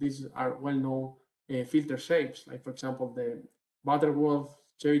 So these are well-known filter shapes, like for example, the Butterworth,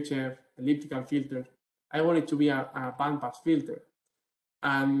 Chebyshev, elliptical filter. I want it to be a bandpass filter.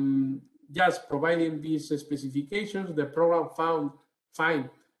 And just providing these specifications, the program find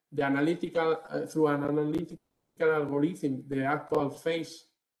the analytical, through an analytical algorithm, the actual phase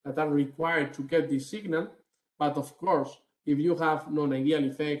that are required to get this signal. But of course, if you have non-ideal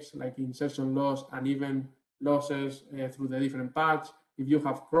effects like insertion loss and even losses through the different paths, if you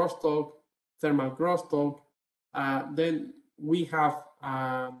have crosstalk, thermal crosstalk, then we have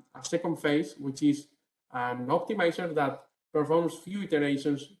a second phase, which is an optimizer that performs few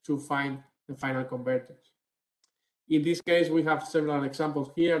iterations to find the final convergence. In this case, we have several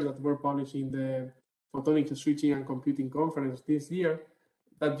examples here that were published in the Photonics Switching and Computing Conference this year,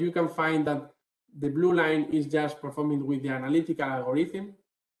 that you can find that the blue line is just performing with the analytical algorithm.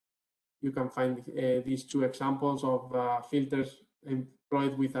 You can find these two examples of filters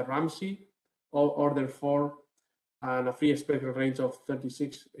employed with a Ramsey order 4 and a free spectral range of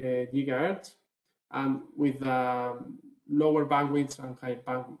 36 gigahertz, and with lower bandwidths and high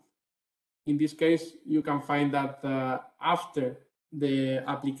bandwidth. In this case, you can find that after the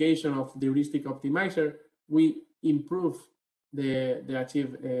application of the heuristic optimizer, we improve the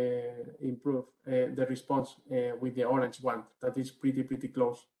response with the orange one that is pretty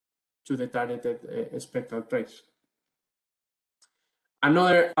close to the targeted spectral trace.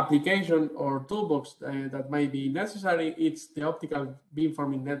 Another application or toolbox that might be necessary is the optical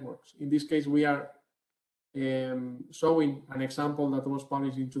beamforming networks. In this case, we are showing an example that was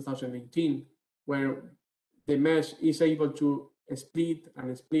published in 2018, where the mesh is able to split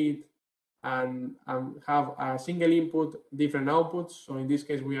and have a single input, different outputs. So in this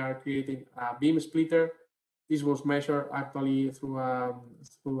case, we are creating a beam splitter This was measured actually through a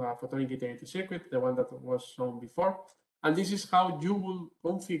photonic integrated circuit, the one that was shown before. And this is how you will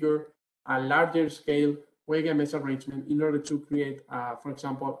configure a larger scale waveguide mesh arrangement in order to create, for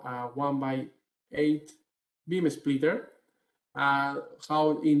example, a 1/8 beam splitter.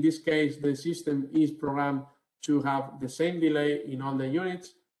 How in this case the system is programmed to have the same delay in all the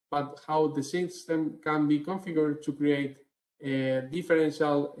units, but how the system can be configured to create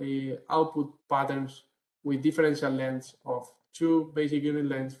differential output patterns with differential lengths of 2 basic unit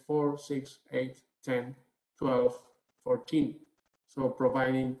lengths, 4, 6, 8, 10, 12, 14. So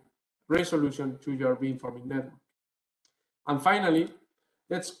providing resolution to your beamforming network. And finally,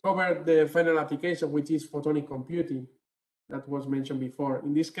 let's cover the final application, which is photonic computing that was mentioned before.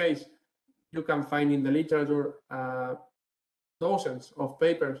 In this case, you can find in the literature dozens of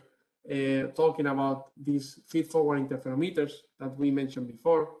papers talking about these feed-forward interferometers that we mentioned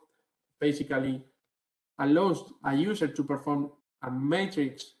before. Basically, allows a user to perform a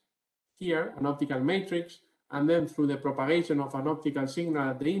matrix here, an optical matrix, and then through the propagation of an optical signal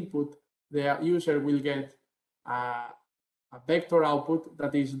at the input, the user will get a vector output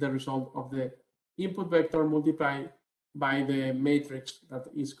that is the result of the input vector multiplied by the matrix that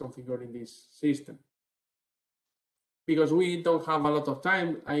is configured in this system. Because we don't have a lot of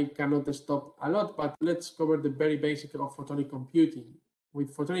time, I cannot stop a lot, but let's cover the very basic of photonic computing.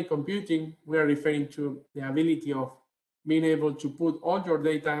 With photonic computing, we are referring to the ability of being able to put all your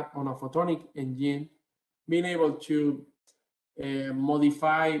data on a photonic engine, being able to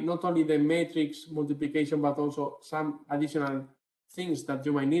modify not only the matrix multiplication, but also some additional things that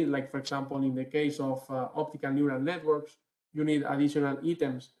you might need. Like, for example, in the case of optical neural networks, you need additional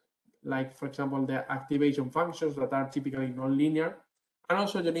items, like, for example, the activation functions that are typically nonlinear. And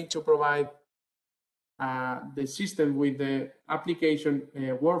also you need to provide the system with the application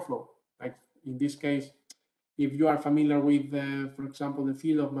workflow. Like in this case, if you are familiar with, for example, the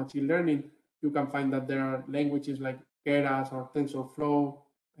field of machine learning, you can find that there are languages like Keras or TensorFlow,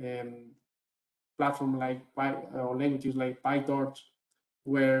 platform like or languages like PyTorch,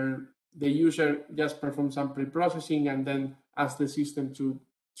 where the user just performs some pre-processing and then asks the system to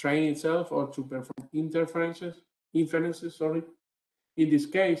train itself or to perform inferences. In this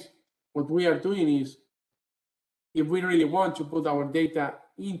case, what we are doing is, if we really want to put our data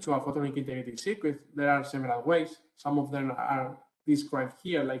into a photonic integrated circuit, there are several ways. Some of them are described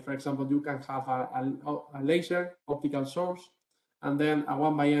here. Like, for example, you can have a laser optical source and then a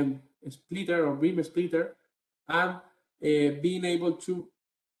 1/n splitter or beam splitter, and being able to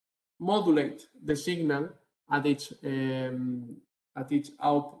modulate the signal at its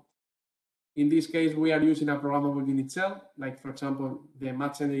output. In this case, we are using a programmable unit cell, like, for example, the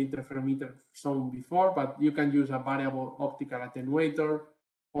match-end interferometer shown before, but you can use a variable optical attenuator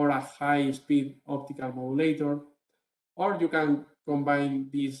or a high-speed optical modulator, or you can combine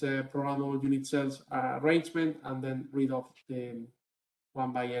these programmable unit cells arrangement and then rid of the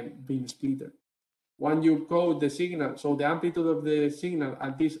 1/n beam splitter. When you code the signal, so the amplitude of the signal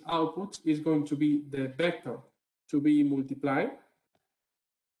at this output is going to be the vector to be multiplied.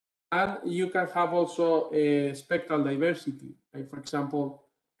 And you can have also a spectral diversity. Like, for example,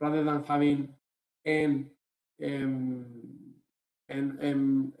 rather than having n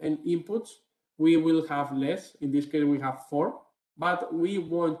inputs, we will have less. In this case, we have 4, but we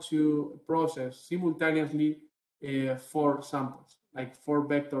want to process simultaneously 4 samples, like 4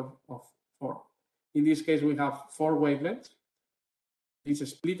 vectors of 4. In this case, we have 4 wavelengths. These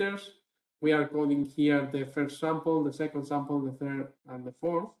splitters, we are coding here the first sample, the second sample, the third, and the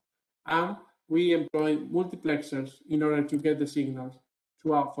fourth. And we employ multiplexers in order to get the signals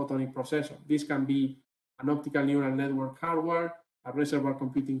to a photonic processor. This can be an optical neural network hardware, a reservoir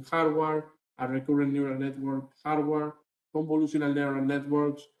computing hardware, a recurrent neural network hardware, convolutional neural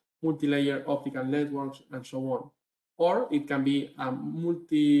networks, multi-layer optical networks, and so on. Or it can be a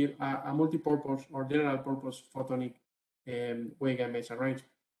multi-purpose or general purpose photonic waveguide mesh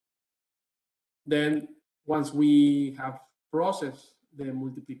arrangement. Then once we have processed the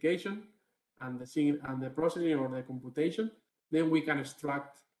multiplication and the processing or the computation, then we can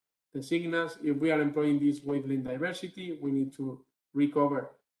extract the signals. If we are employing this wavelength diversity, we need to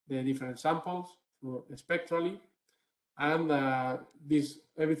recover the different samples spectrally, and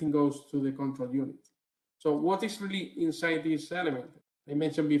everything goes to the control unit. So what is really inside this element? I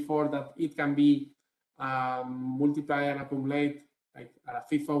mentioned before that it can be multiply and accumulate, like a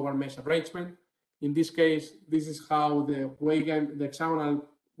feed-forward mesh arrangement. In this case, this is how the hexagonal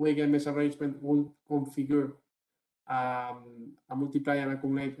waveguide mesh arrangement will configure a multiply and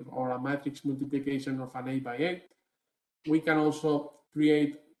accumulate or a matrix multiplication of an 8x8. We can also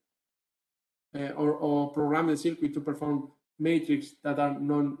create or program the circuit to perform matrix that are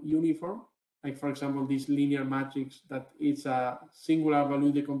non-uniform, like for example, this linear matrix that is a singular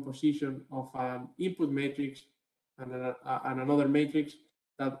value decomposition of an input matrix and another matrix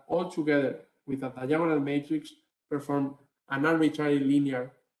that all together with a diagonal matrix perform an arbitrary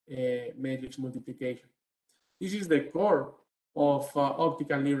linear matrix multiplication. This is the core of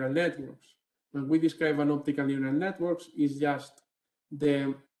optical neural networks. When we describe an optical neural network, it's just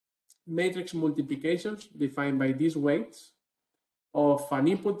the matrix multiplications defined by these weights of an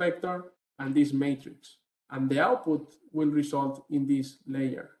input vector and this matrix. And the output will result in this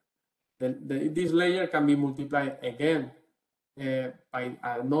layer. This layer can be multiplied again by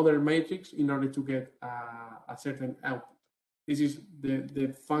another matrix in order to get a certain output. This is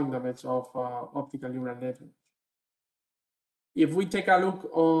the fundamentals of optical neural networks. If we take a look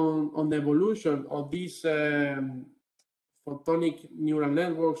on the evolution of these photonic neural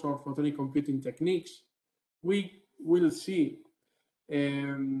networks or photonic computing techniques, we will see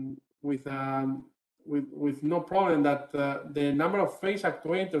with no problem that the number of phase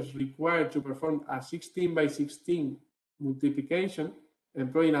actuators required to perform a 16 by 16 multiplication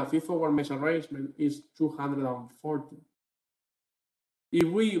employing a feed-forward mesh arrangement is 240. If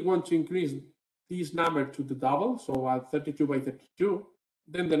we want to increase this number to the double, so at 32 by 32,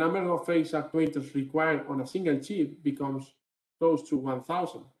 then the number of phase actuators required on a single chip becomes close to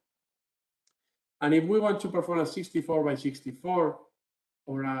 1,000. And if we want to perform a 64 by 64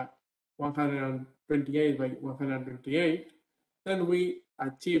 or a 128 by 128, then we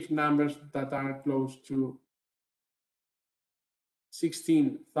achieve numbers that are close to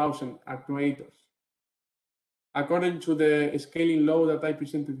 16,000 actuators. According to the scaling law that I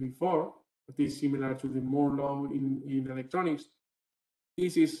presented before, it is similar to the Moore law in electronics.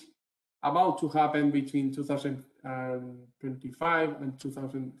 This is about to happen between 2025 and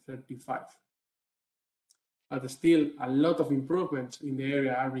 2035. But still, a lot of improvements in the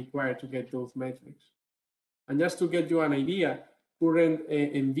area are required to get those metrics. And just to get you an idea, current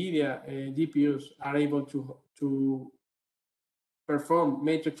NVIDIA GPUs are able to perform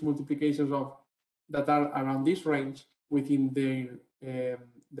matrix multiplications that are around this range within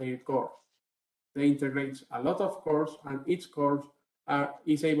their core. They integrate a lot of cores, and each core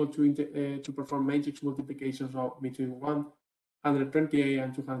is able to perform matrix multiplications of between 128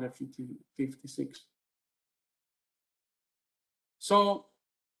 and 256. So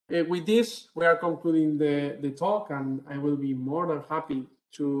with this, we are concluding the talk, and I will be more than happy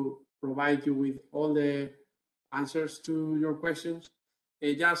to provide you with all the answers to your questions.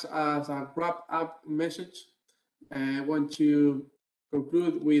 Just as a wrap-up message, I want to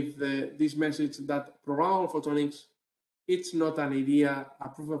conclude with this message that programmable photonics, it's not an idea, a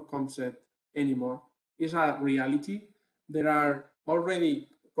proof of concept anymore. It's a reality. There are already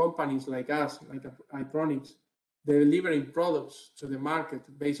companies like us, like Photonics, delivering products to the market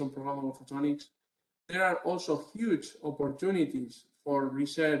based on programmable photonics. There are also huge opportunities for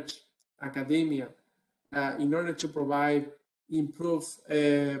research, academia, in order to provide improved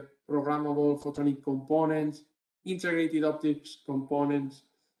programmable photonic components, integrated optics components,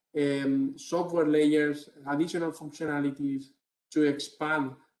 software layers, additional functionalities to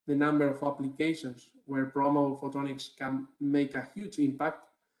expand the number of applications where programmable photonics can make a huge impact.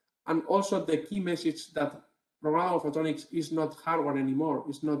 And also the key message that programmable photonics is not hardware anymore.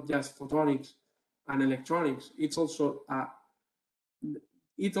 It's not just photonics and electronics. It also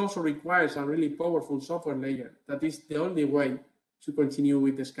requires a really powerful software layer. That is the only way to continue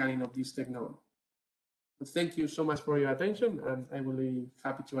with the scaling of this technology. But thank you so much for your attention, and I will be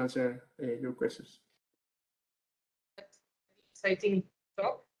happy to answer your questions. That's an exciting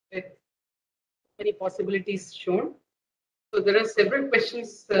talk with many possibilities shown. So there are several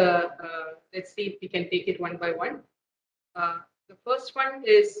questions. Let's see if we can take it one by one. The first one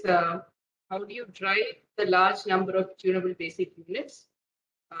is, how do you drive the large number of tunable basic units?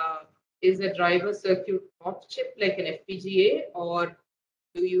 Is a driver circuit off chip like an FPGA, or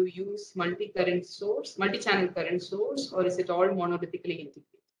do you use multi-channel current source, or is it all monolithically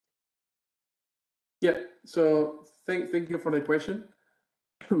integrated? Yeah, so thank you for the question.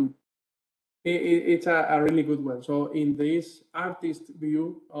 It's a really good one. So in this artist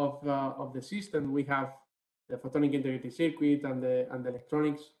view of the system, we have the photonic integrated circuit and the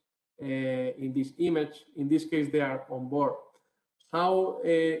electronics in this image. In this case, they are on board. How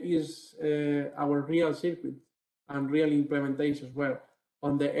is our real circuit and real implementations? Well,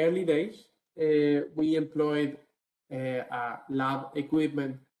 on the early days, we employed lab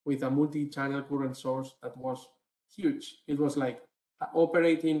equipment with a multi-channel current source that was huge. It was like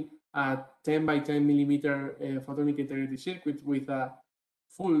operating a 10 by 10 millimeter photonic integrated circuit with a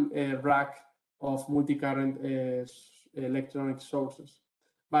full rack of multi-current electronic sources.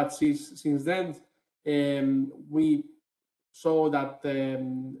 But since then, we saw that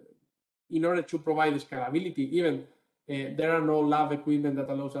in order to provide scalability, even there are no lab equipment that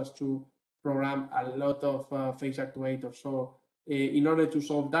allows us to program a lot of phase actuators. So in order to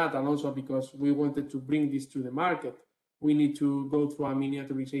solve that, and also because we wanted to bring this to the market, we need to go through a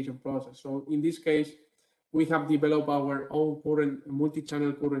miniaturization process. So in this case, we have developed our own current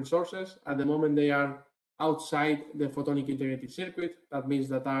multi-channel current sources. At the moment, they are outside the photonic integrated circuit. That means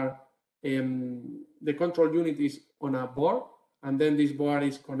that the control unit is on a board, and then this board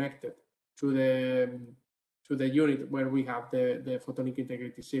is connected to the unit where we have the photonic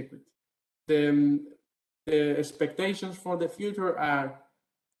integrated circuit. The expectations for the future are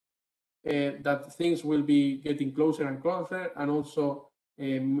that things will be getting closer and closer, and also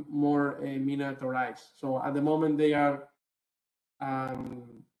more miniaturized. So at the moment, they are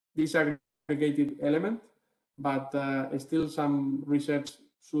disaggregated element, but still some research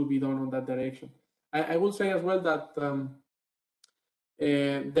should be done on that direction. I will say as well that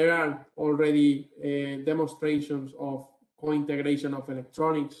there are already demonstrations of co-integration of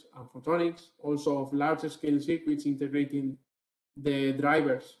electronics and photonics, also of large scale circuits integrating the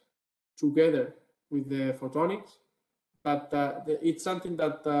drivers together with the photonics. But it's something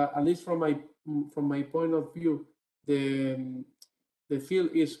that, at least from my point of view, the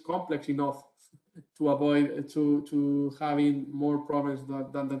field is complex enough to avoid to having more problems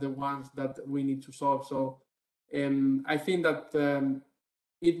than the ones that we need to solve. So I think that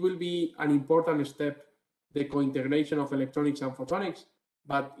it will be an important step, the co-integration of electronics and photonics,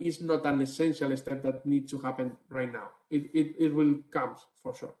 but it's not an essential step that needs to happen right now. It will come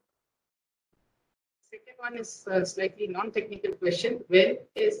for sure. Second one is a slightly non-technical question. When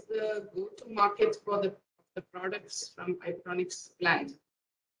is the go-to-market for the products from Photonics planned?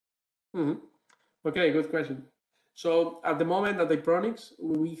 Okay, good question. So at the moment at Photonics,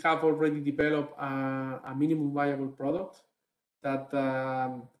 we have already developed a minimum viable product that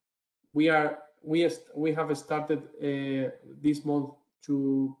we have started this month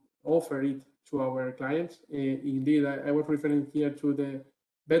to offer it to our clients. Indeed, I was referring here to the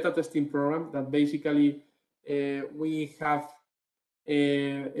beta testing program that basically we have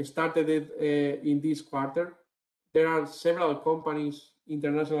started it in this quarter. There are several companies,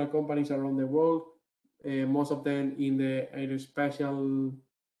 international companies around the world, most of them in the aerospatial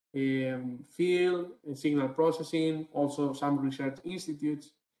field, signal processing, also some research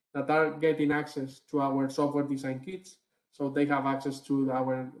institutes that are getting access to our software design kits. So they have access to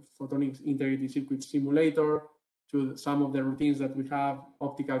our photonics integrated circuit simulator, to some of the routines that we have,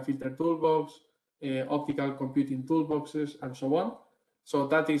 optical filter toolbox, optical computing toolboxes, and so on. So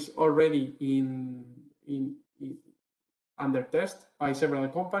that is already under test by several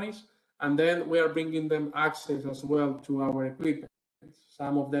companies. And then we are bringing them access as well to our equipment.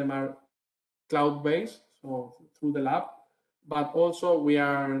 Some of them are cloud-based, so through the lab, but also we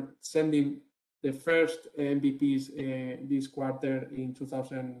are sending the first MVPs this quarter in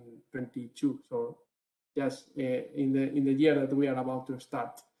 2022. So just in the year that we are about to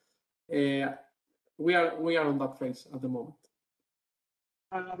start. We are on that phase at the moment.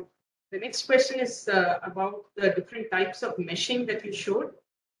 The next question is about the different types of meshing that you showed.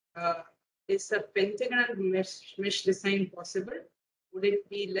 Is a pentagonal mesh design possible? Would it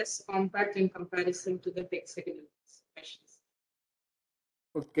be less compact in comparison to the hexagonal meshes?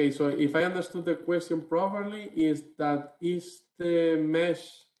 Okay, so if I understood the question properly, is the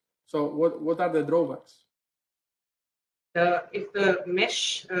mesh? So what are the drawbacks? If the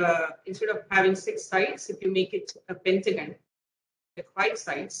mesh, instead of having 6 sides, if you make it a pentagon with 5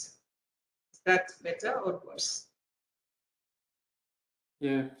 sides, is that better or worse?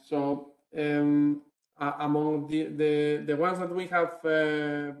 Yeah, so among the ones that we have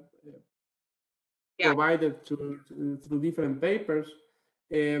provided through different papers,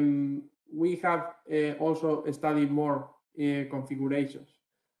 we have also studied more configurations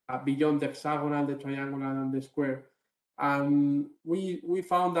beyond the hexagonal, the triangular, and the square. And we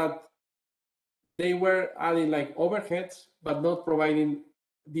found that they were adding like overheads, but not providing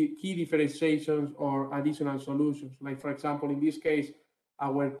the key differentiations or additional solutions. Like, for example, in this case,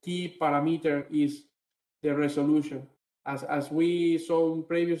 our key parameter is the resolution. As we saw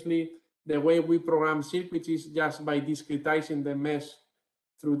previously, the way we program circuits is just by discretizing the mesh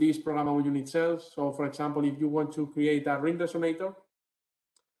through these programmable unit cells. So, for example, if you want to create a ring resonator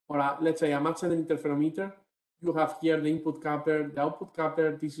or let's say a matched interferometer, you have here the input coupler, the output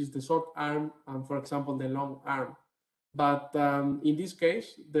coupler. This is the short arm, and for example, the long arm. But in this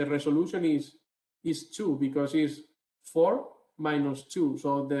case, the resolution is 2 because it's 4 minus 2.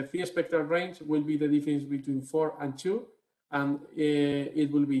 So the free spectral range will be the difference between 4 and 2, and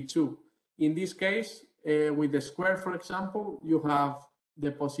it will be 2. In this case, with the square, for example, you have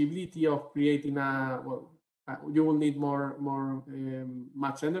the possibility of creating you will need more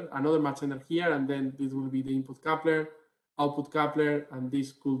match sender, another match sender here, and then this will be the input coupler, output coupler, and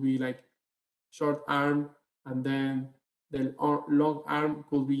this could be like short arm, and then the long arm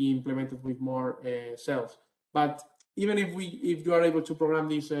could be implemented with more cells. But even if you are able to program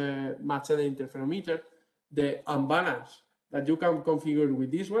this match sender interferometer, the unbalance that you can configure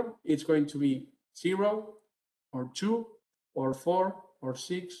with this one, it's going to be 0 or 2 or 4 or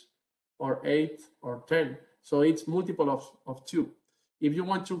 6 or 8 or 10. So it's multiple of 2. If you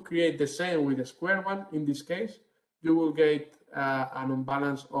want to create the same with the square one, in this case, you will get an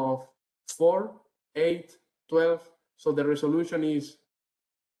imbalance of 4, 8, 12. So the resolution is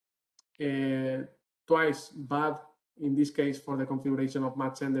twice bad in this case for the configuration of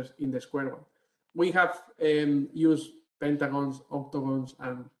match senders in the square one. We have used pentagons, octagons,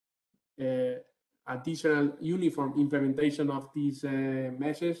 and additional uniform implementation of these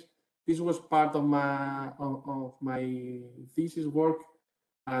meshes. This was part of my thesis work,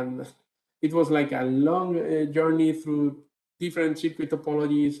 and it was like a long journey through different circuit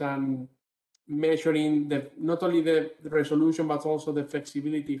topologies and measuring not only the resolution but also the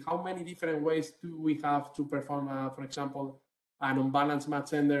flexibility. How many different ways do we have to perform, for example, an unbalanced match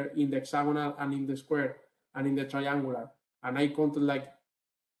sender in the hexagonal and in the square and in the triangular? And I counted like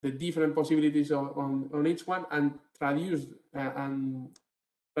the different possibilities on each one and traduce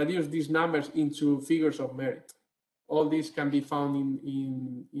these numbers into figures of merit. All this can be found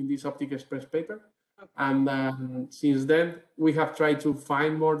in this Optic Express paper. And since then, we have tried to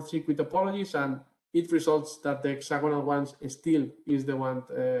find more circuit topologies, and it results that the hexagonal ones still is the one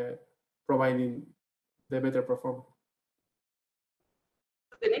providing the better performance.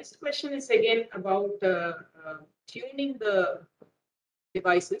 The next question is again about tuning the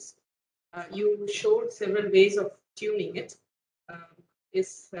devices. You showed several ways of tuning it.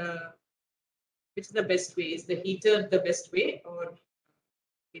 Which is the best way? Is the heater the best way, or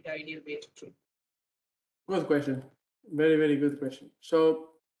the ideal way to tune? Good question. Very, very good question.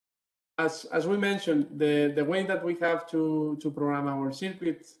 So as we mentioned, the way that we have to program our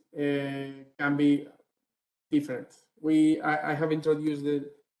circuit can be different. I have introduced the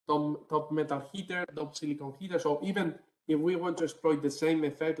top metal heater, top silicon heater. So even if we want to exploit the same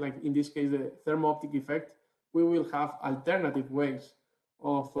effect, like in this case, the thermo-optic effect, we will have alternative ways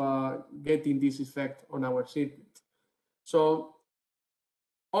of getting this effect on our circuit. So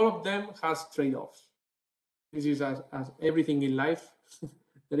all of them has trade-offs. This is as everything in life.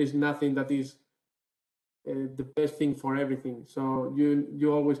 There is nothing that is the best thing for everything. So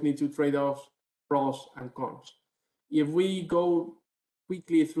you always need to trade off pros and cons. If we go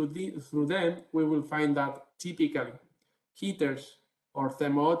quickly through them, we will find that typically heaters or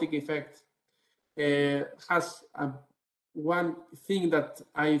thermo-optic effect has one thing that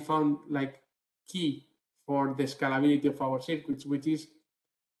I found like key for the scalability of our circuits, which is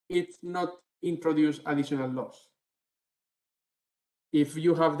it's not introduce additional loss. If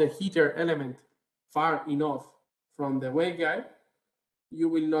you have the heater element far enough from the waveguide, you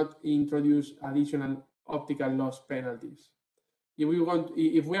will not introduce additional optical loss penalties.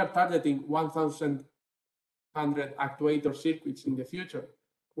 If we are targeting 1,100 actuator circuits in the future,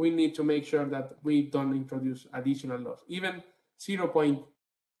 we need to make sure that we don't introduce additional loss. Even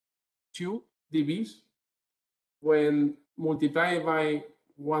 0.2 dBs, when multiplied by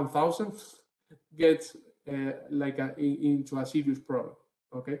 1,000, gets into a serious problem.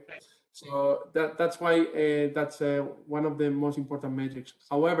 Okay, so that's why that's one of the most important metrics.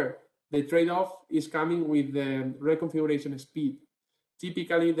 However, the trade-off is coming with the reconfiguration speed.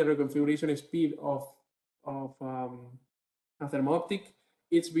 Typically, the reconfiguration speed of a thermo-optic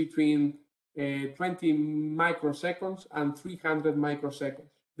it's between 20 microseconds and 300 microseconds,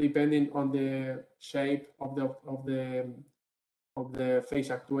 depending on the shape of the phase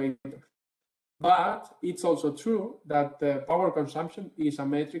actuator. But it's also true that the power consumption is a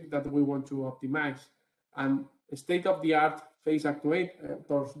metric that we want to optimize. And state-of-the-art phase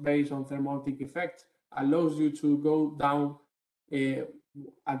actuators based on thermo-optic effect allows you to go down.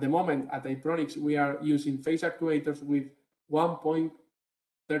 At the moment, at Ipronics, we are using phase actuators with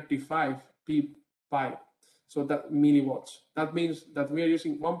 1.35 p-pi, so that milliwatts. That means that we are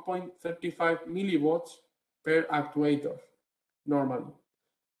using 1.35 milliwatts per actuator normally.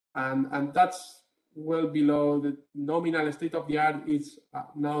 And that's well below the nominal state of the art is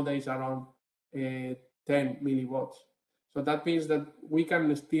nowadays around 10 milliwatts. So that means that we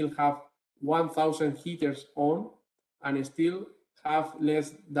can still have 1,000 heaters on and still have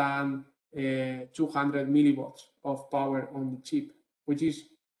less than 200 milliwatts of power on the chip, which is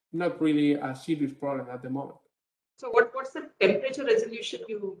not really a serious problem at the moment. So what's the temperature resolution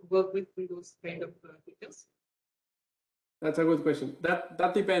you work with in those kind of heaters? That's a good question.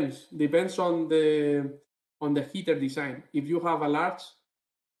 That depends on the heater design. If you have a large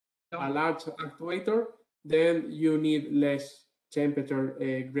actuator, then you need less temperature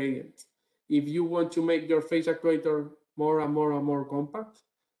gradient. If you want to make your phase actuator more and more compact,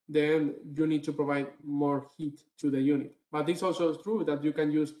 then you need to provide more heat to the unit. But it's also true that you can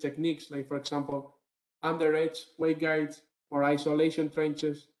use techniques like, for example, underedge waveguides or isolation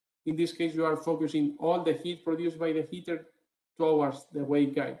trenches. In this case, you are focusing all the heat produced by the heater towards the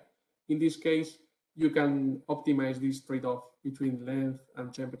waveguide. In this case, you can optimize this trade-off between length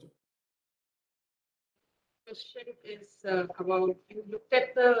and temperature. Question is about, you looked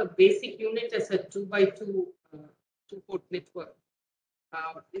at the basic unit as a 2x2 two-port network.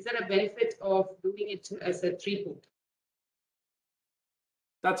 Is there a benefit of doing it as a 3-port?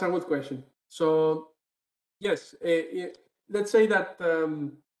 That's a good question. So yes, let's say that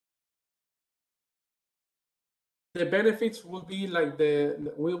the benefits will be like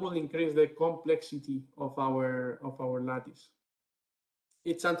we will increase the complexity of our lattice.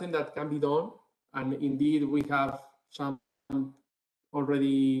 It's something that can be done, and indeed we have some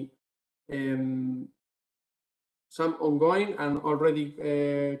already some ongoing and already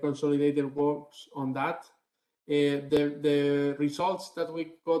consolidated works on that. The results that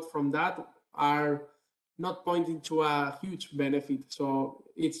we got from that are not pointing to a huge benefit. So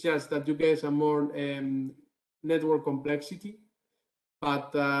it's just that you get a more network complexity,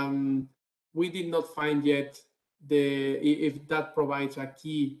 but we did not find yet if that provides a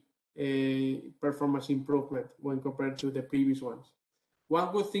key performance improvement when compared to the previous ones.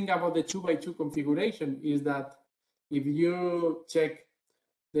 One good thing about the 2x2 configuration is that if you check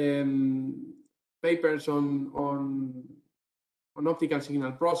the papers on optical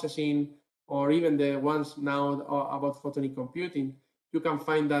signal processing, or even the ones now about photonic computing, you can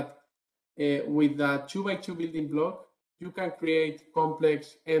find that with the 2x2 building block, you can create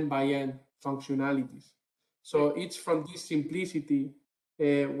complex n-by-n functionalities. So it's from this simplicity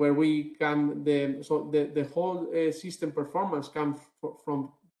where we come, the whole system performance comes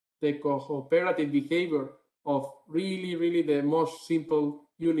from the cooperative behavior of really the most simple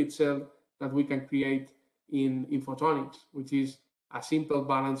unit cell that we can create in photonics, which is a simple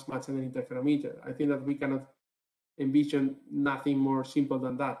balanced match-channel interferometer. I think that we cannot envision nothing more simple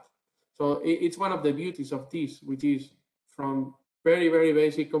than that. So it's one of the beauties of this, which is from very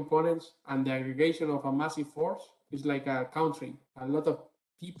basic components, and the aggregation of a massive force is like a country. A lot of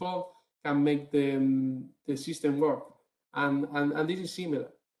people can make the system work, and this is similar.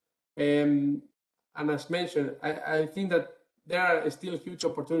 And as mentioned, I think that there are still huge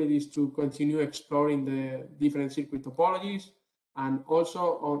opportunities to continue exploring the different circuit topologies, and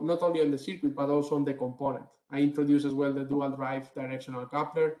also not only on the circuit, but also on the component. I introduced as well the dual drive directional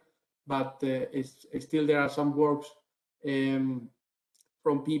coupler, but still there are some works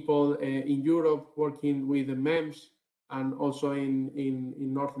from people in Europe working with the MEMS, and also in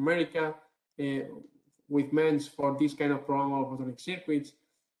North America with MEMS for this kind of programmable photonic circuits.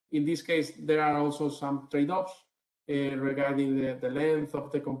 In this case, there are also some trade-offs regarding the length of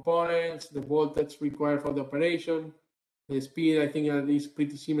the components, the voltage required for the operation, the speed. I think is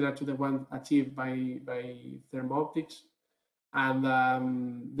pretty similar to the one achieved by thermo-optics, and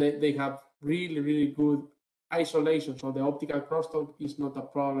they have really good isolation. So the optical crosstalk is not a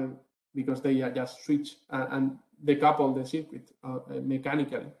problem because they are just switch and decouple the circuit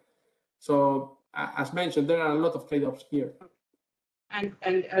mechanically. So as mentioned, there are a lot of trade-offs here. And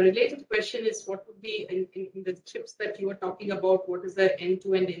a related question is, what would be in the chips that you were talking about, what is the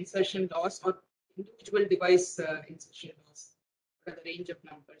end-to-end insertion loss or individual device insertion loss? What are the range of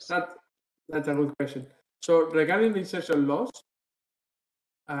numbers? That's a good question. So regarding the insertion loss,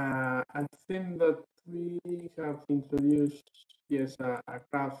 I think that we have introduced, yes, a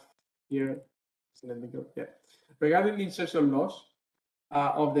graph here. So let me go. Yeah. Regarding the insertion loss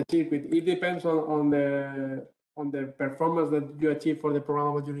of the circuit, it depends on the performance that you achieve for the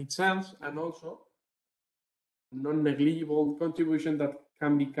programmable unit cells, and also non-negligible contribution that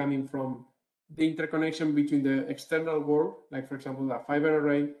can be coming from the interconnection between the external world, like for example, a fiber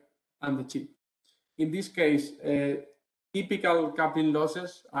array, and the chip. In this case, typical coupling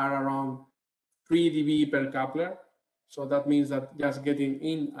losses are around 3 dB per coupler. So that means that just getting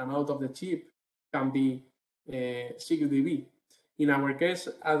in and out of the chip can be 6 dB. In our case,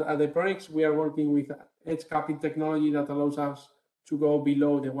 at the PICS, we are working with edge coupling technology that allows us to go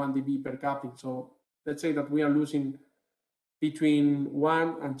below the 1 dB per coupling. So let's say that we are losing between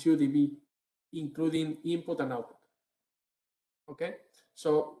 1 and 2 dB, including input and output. Okay,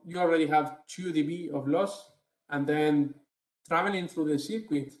 so you already have 2 dB of loss, and then traveling through the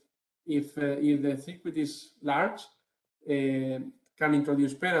circuit, if the circuit is large, can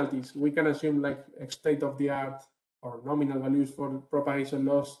introduce penalties. We can assume like state-of-the-art or nominal values for propagation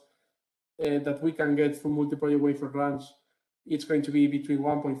loss that we can get from multi-project wafer runs. It's going to be between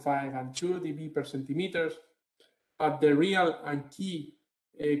 1.5 and 2 dB per centimeters. But the real and key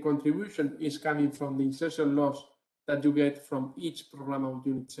contribution is coming from the insertion loss that you get from each programmable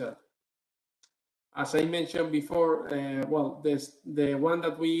unit cell. As I mentioned before, well, the one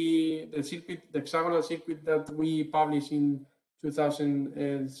that the hexagonal circuit that we published in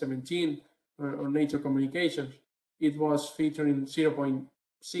 2017 on Nature Communications, it was featuring 0.6,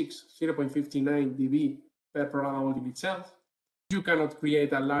 0.59 dB per programmable unit cell. You cannot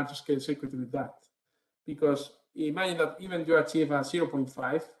create a large-scale circuit with that, because imagine that even you achieve a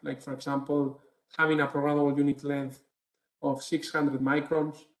 0.5, like for example, having a programmable unit length of 600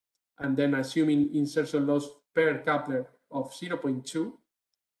 microns, and then assuming insertion loss per coupler of 0.2,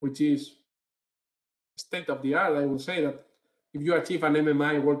 which is state of the art. I will say that if you achieve an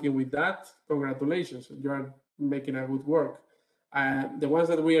MMI working with that, congratulations, you are making a good work. The ones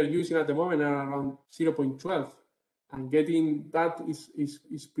that we are using at the moment are around 0.12, and getting that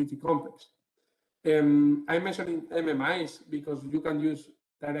is pretty complex. I'm mentioning MMIs because you can use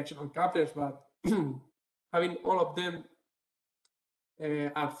directional couplers, but having all of them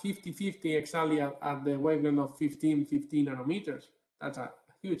at 50-50 exactly at the wavelength of 15 nanometers, that's a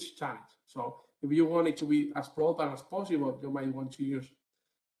huge challenge. So if you want it to be as broadband as possible, you might want to use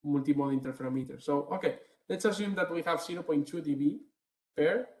multimode interferometer. So, okay, let's assume that we have 0.2 dB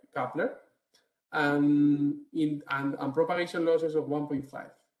per coupler and propagation losses of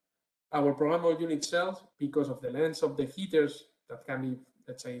 1.5. Our programmable unit cells, because of the length of the heaters that can be,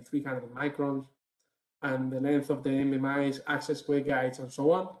 let's say, 300 microns, and the length of the MMIs, access waveguides, and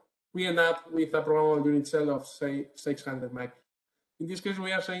so on, we end up with a programmable unit cell of, say, 600 microns. In this case,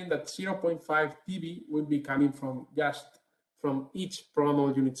 we are saying that 0.5 dB will be coming from each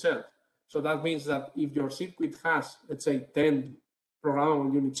programmable unit cell. So that means that if your circuit has, let's say, 10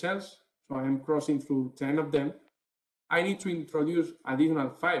 programmable unit cells, so I am crossing through 10 of them, I need to introduce additional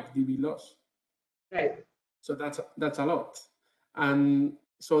 5 dB loss. Right. So that's a lot. And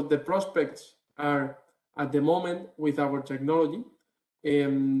so the prospects are, at the moment, with our technology,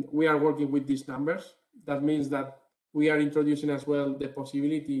 we are working with these numbers. That means that we are introducing as well the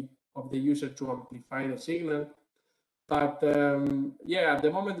possibility of the user to amplify the signal. But yeah, at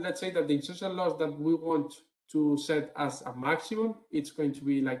the moment, let's say that the insertion loss that we want to set as a maximum, it's going to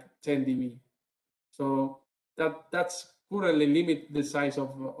be like 10 dB. So that's currently limit the size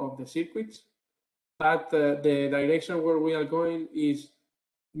of the circuits. But the direction where we are going is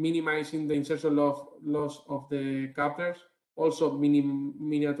minimizing the insertion loss of the couplers, also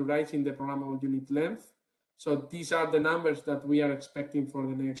miniaturizing the programmable unit length. So these are the numbers that we are expecting for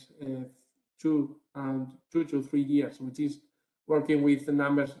the next 2 to 3 years, which is working with the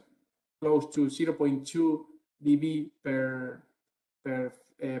numbers close to 0.2 dB per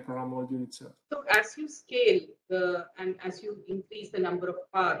programmable unit cell. So as you scale and as you increase the number of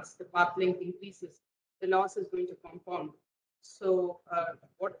paths, the path length increases, the loss is going to compound. So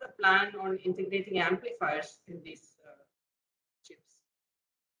what is the plan on integrating amplifiers in these chips?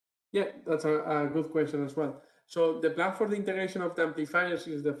 Yeah, that's a good question as well. So the plan for the integration of the amplifiers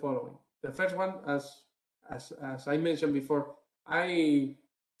is the following. The first one, as I mentioned before, I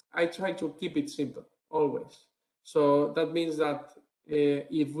try to keep it simple always. So that means that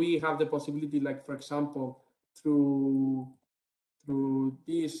if we have the possibility, like for example, through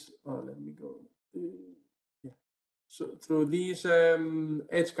this, let me go. Yeah. So through these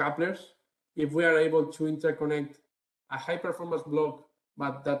edge couplers, if we are able to interconnect a high performance block,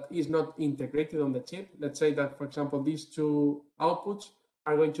 but that is not integrated on the chip, let's say that, for example, these two outputs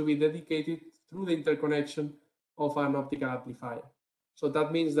are going to be dedicated through the interconnection of an optical amplifier. So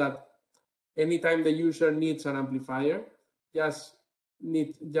that means that anytime the user needs an amplifier, just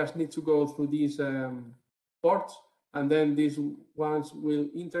need to go through these ports, and then these ones will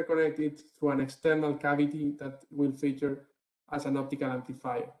interconnect it through an external cavity that will feature as an optical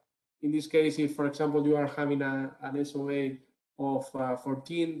amplifier. In this case, if, for example, you are having an SOA of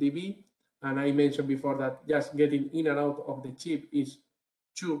 14 dB, and I mentioned before that just getting in and out of the chip is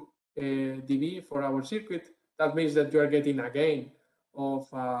 2 dB for our circuit, that means that you are getting a gain of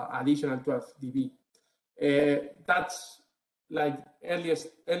additional 12 dB. That's like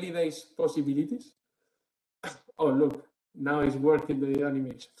early days possibilities. Oh, look, now it's working the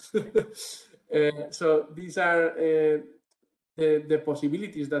animation. So these are the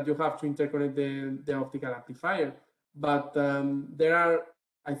possibilities that you have to interconnect the optical amplifier. But there are,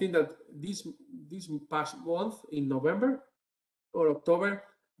 I think that this past month in November or October,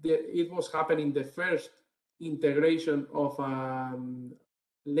 it was happening the first integration of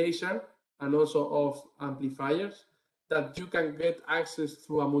laser and also of amplifiers that you can get access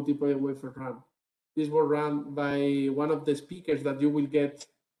through a multiple wafer run. This was run by one of the speakers that you will get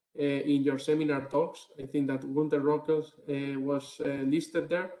in your seminar talks. I think that Gunter Rockels was listed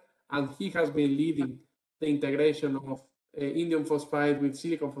there, and he has been leading the integration of indium phosphide with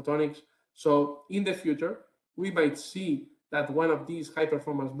silicon photonics. So in the future, we might see that one of these high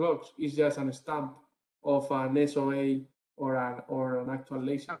performance blocks is just a stamp of an SOA or an actual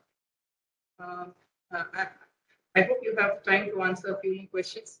laser. I hope you have time to answer a few more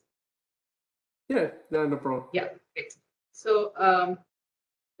questions. Yeah, no problem. Yeah, great. So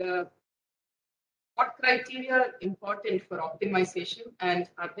what criteria are important for optimization, and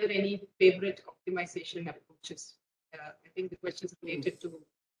are there any favorite optimization approaches? I think the question is related to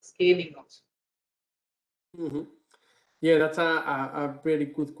scaling also. Mm-hmm. Yeah, that's a very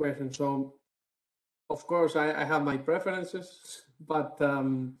good question. So, of course, I have my preferences, but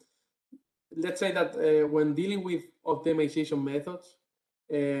let's say that when dealing with optimization methods,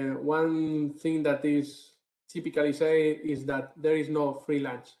 one thing that is typically said is that there is no free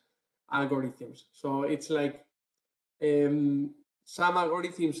lunch algorithms. So it's like some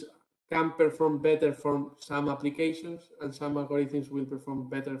algorithms can perform better for some applications, and some algorithms will perform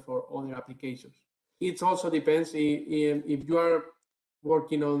better for other applications. It also depends if you are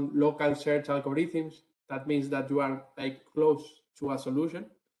working on local search algorithms, that means that you are like close to a solution.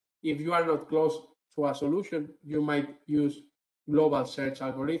 If you are not close to a solution, you might use global search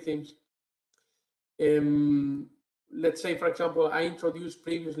algorithms. Let's say, for example, I introduced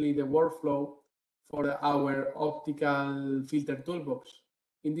previously the workflow for our optical filter toolbox.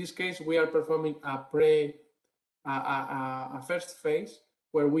 In this case, we are performing a first phase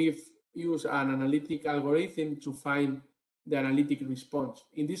where we've used an analytic algorithm to find the analytic response.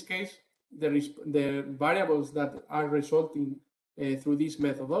 In this case, the variables that are resulting through this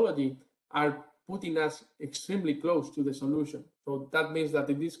methodology are putting us extremely close to the solution. So that means that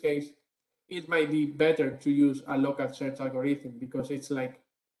in this case, it might be better to use a local search algorithm, because it's like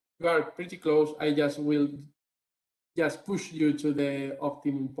you are pretty close. I just will just push you to the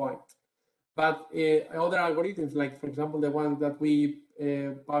optimum point. But other algorithms, like for example, the one that we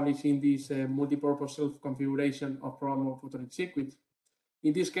publish in this multipurpose self-configuration of programmable photonic circuits,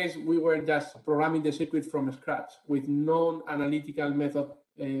 in this case, we were just programming the circuit from scratch with non-analytical method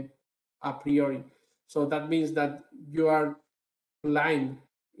a priori. So that means that you are blind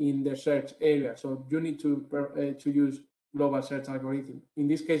in the search area. So you need to use global search algorithm. In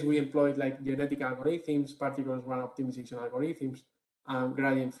this case, we employed like genetic algorithms, particle run optimization algorithms, and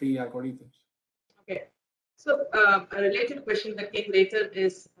gradient-free algorithms. Okay. So a related question that came later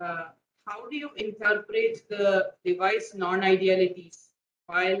is, how do you interpret the device non-idealities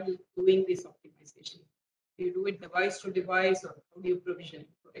while doing this optimization? Do you do it device to device, or how do you provision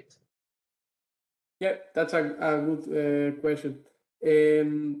for it? Yeah, that's a good question.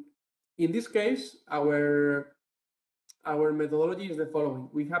 In this case, our methodology is the following.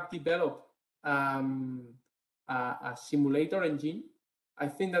 We have developed a simulator engine. I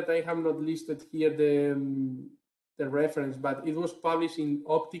think that I have not listed here the reference, but it was published in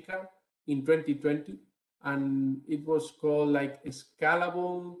Optica in 2020, and it was called like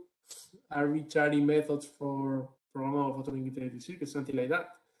scalable arbitrary methods for programmable photonic integrated circuits, something like that.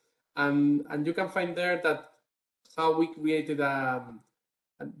 And you can find there that how we created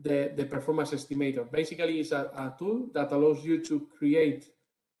the performance estimator. Basically, it's a tool that allows you to create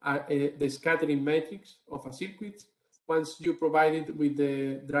the scattering matrix of a circuit once you provide it with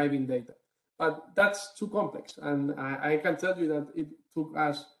the driving data. But that's too complex, and I can tell you that it took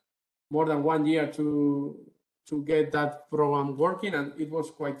us more than 1 year to get that program working, and it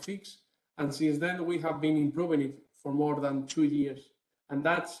was quite fixed. And since then, we have been improving it for more than 2 years. And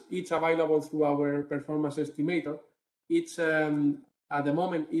it's available through our performance estimator. It's at the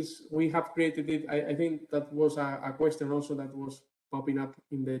moment we have created it. I think that was a question also that was popping up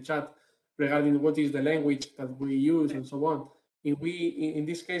in the chat regarding what is the language that we use and so on. In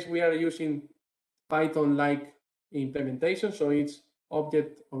this case, we are using Python-like implementation, so it's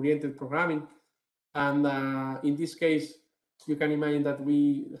object-oriented programming. And in this case, you can imagine that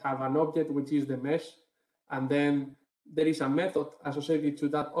we have an object, which is the mesh, and then there is a method associated to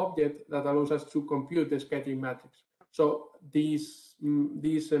that object that allows us to compute the scattering matrix. So this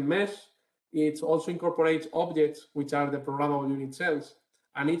mesh, it also incorporates objects, which are the programmable unit cells,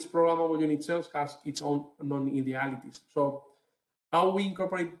 and each programmable unit cells has its own non-idealities. So How we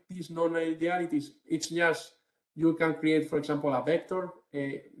incorporate these non-linearities? It's just, you can create, for example, a vector.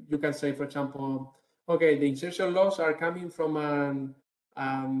 You can say, for example, okay, the insertion loss are coming from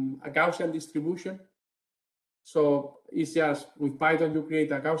a Gaussian distribution. So it's just with Python, you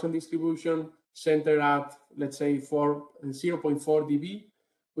create a Gaussian distribution centered at, let's say, 0.4 dB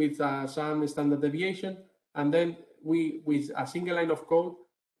with some standard deviation. And then with a single line of code,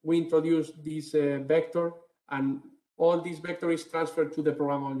 we introduce this vector, and all this vector is transferred to the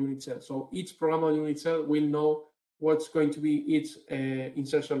programmable unit cell. So each programmable unit cell will know what's going to be its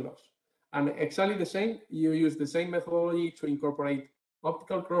insertion loss. And exactly the same, you use the same methodology to incorporate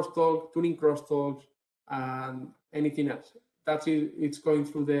optical crosstalk, tuning crosstalks, and anything else. That's it. It's going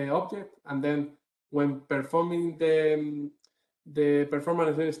through the object, and then when performing the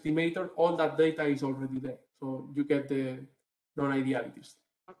performance estimator, all that data is already there. So you get the non-idealities.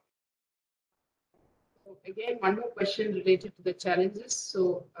 So again, one more question related to the challenges.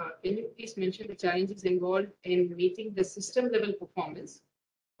 So can you please mention the challenges involved in meeting the system level performance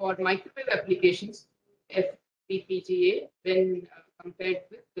for microwave applications, FPGA, when compared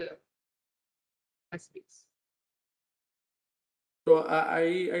with the PICS? So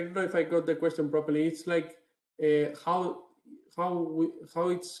I don't know if I got the question properly. It's like how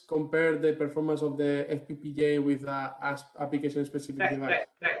it's compared the performance of the FPGA with a application specific device.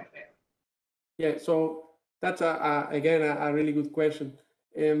 Right. Yeah, so that's again a really good question.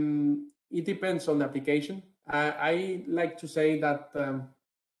 It depends on the application. I like to say that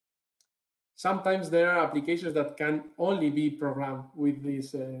sometimes there are applications that can only be programmed with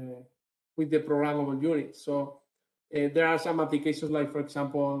this with the programmable unit. So there are some applications like, for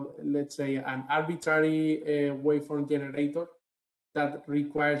example, let's say an arbitrary waveform generator that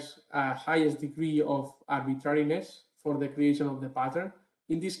requires a highest degree of arbitrariness for the creation of the pattern.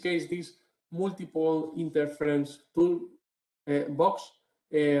 In this case, this multiple interference tool box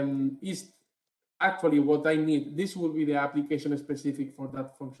is actually what I need. This will be the application specific for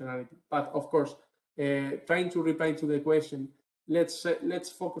that functionality. But of course, trying to reply to the question, let's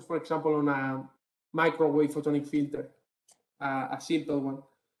focus, for example, on a microwave photonic filter, a simple one.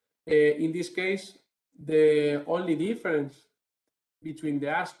 In this case, the only difference between the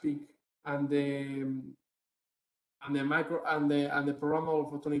ASPIC and the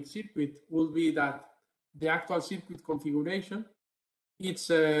programmable photonic circuit will be that the actual circuit configuration, it's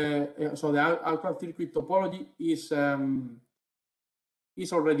so the actual circuit topology is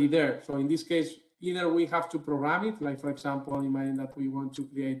already there. So in this case, either we have to program it, like for example, imagine that we want to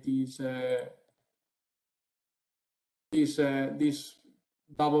create this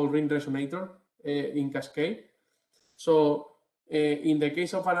double ring resonator in cascade. So in the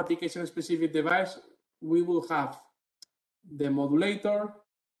case of an application-specific device, we will have the modulator,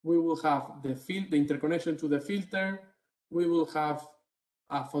 we will have the interconnection to the filter, we will have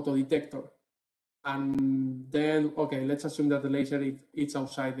a photodetector. And then, okay, let's assume that the laser is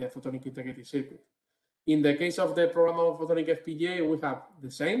outside the photonic integrated circuit. In the case of the programmable photonic FPGA, we have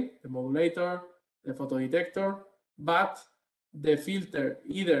the same, the modulator, the photodetector, but the filter,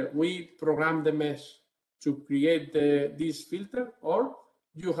 either we program the mesh to create this filter, or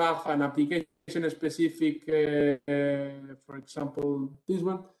you have an application-specific, for example, this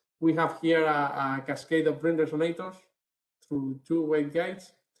one. We have here a cascade of ring resonators through two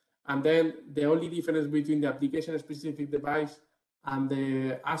waveguides, and then the only difference between the application-specific device and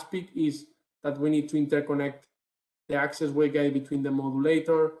the ASPIC is that we need to interconnect the access waveguide between the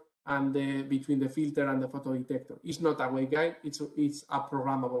modulator and between the filter and the photodetector. It's not a waveguide, it's a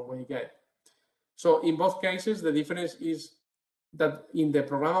programmable waveguide. So in both cases, the difference is that in the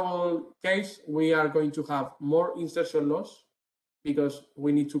programmable case, we are going to have more insertion loss because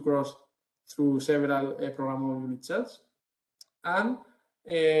we need to cross through several programmable unit cells. And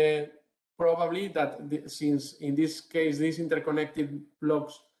probably that since in this case, these interconnected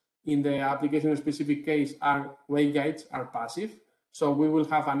blocks in the application-specific case are waveguides, are passive. So we will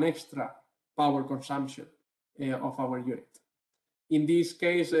have an extra power consumption of our unit. In this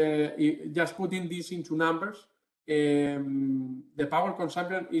case, just putting this into numbers, the power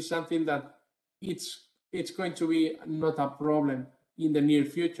consumption is something that it's going to be not a problem in the near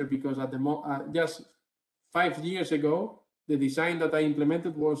future, because at the just 5 years ago, the design that I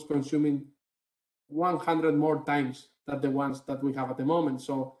implemented was consuming 100 more times than the ones that we have at the moment.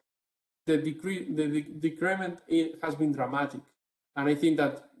 So the decrement has been dramatic. And I think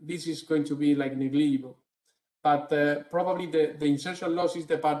that this is going to be like negligible. But probably the insertion loss is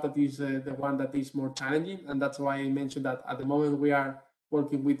the part that is the one that is more challenging. And that's why I mentioned that at the moment we are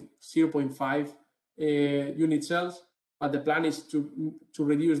working with 0.5 unit cells, but the plan is to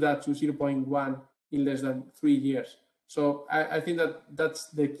reduce that to 0.1 in less than 3 years. So I think that that's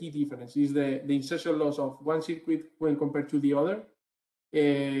the key difference, is the insertion loss of one circuit when compared to the other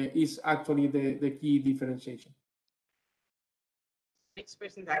is actually the key differentiation. Next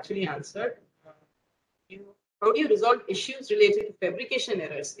question is actually answered. How do you resolve issues related to fabrication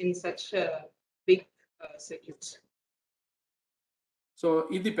errors in such big circuits? So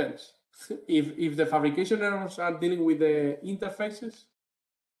it depends. If the fabrication errors are dealing with the interfaces,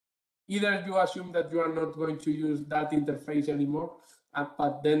 either you assume that you are not going to use that interface anymore,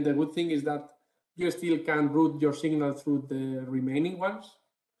 but then the good thing is that you still can route your signal through the remaining ones.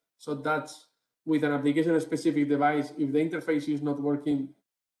 So that's with an application-specific device. If the interface is not working,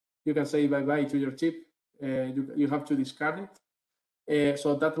 you can say bye-bye to your chip. You have to discard it.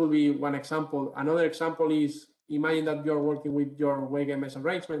 So that will be one example. Another example is, imagine that you're working with your WEG MS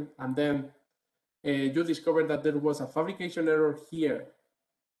arrangement, and then you discover that there was a fabrication error here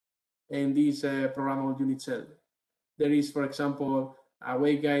in this programmable unit cell. There is, for example, a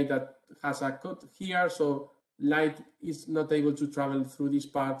waveguide that has a cut here, so light is not able to travel through this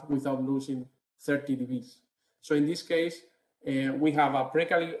part without losing 30 dBs. So in this case, we have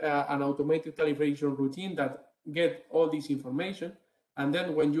an automated calibration routine that get all this information, and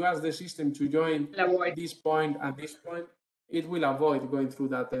then when you ask the system to join this point and this point, it will avoid going through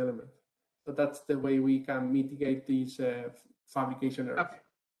that element. So that's the way we can mitigate these fabrication errors. Okay.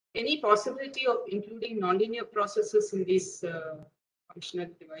 Any possibility of including nonlinear processes in these functional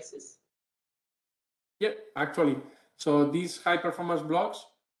devices? Yeah, actually. So these high performance blocks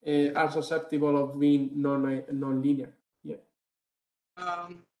are susceptible of being non-linear. Yeah.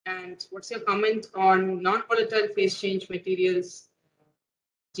 And what's your comment on non-volatile phase change materials,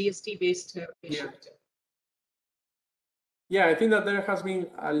 GST-based phase shifter? Yeah, I think that there has been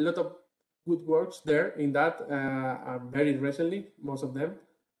a lot of good works there in that very recently, most of them.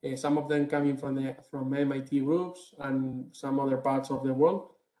 Some of them coming from MIT groups and some other parts of the world.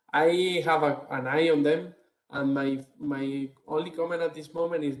 I have an eye on them, and my only comment at this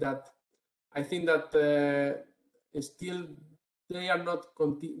moment is that I think that still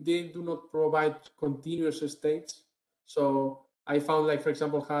they do not provide continuous states. So I found, like, for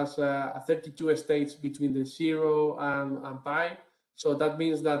example, has 32 states between the 0 and pi. So that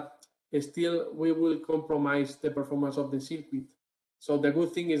means that still we will compromise the performance of the circuit. So the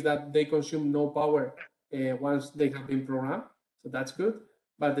good thing is that they consume no power once they have been programmed. So that's good.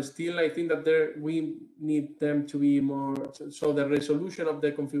 But still, I think that we need them to be more, so the resolution of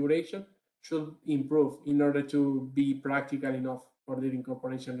the configuration should improve in order to be practical enough for their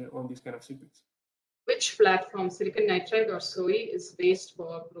incorporation on these kind of circuits. Which platform, silicon nitride or CoE, is based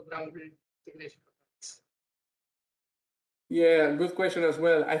for programmable integration? Yeah, good question as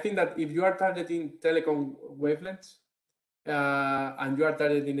well. I think that if you are targeting telecom wavelengths and you are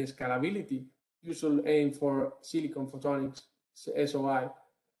targeting scalability, you should aim for silicon photonics, SOI.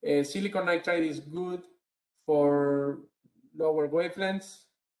 Silicon nitride is good for lower wavelengths,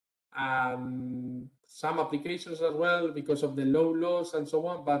 some applications as well because of the low loss and so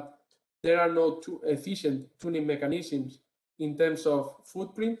on, but there are no too efficient tuning mechanisms in terms of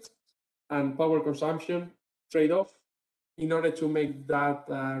footprint and power consumption trade-off in order to make that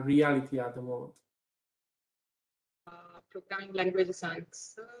reality at the moment. Programming languages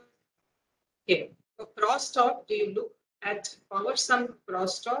answer. Okay, for crosstalk, do you look at power sum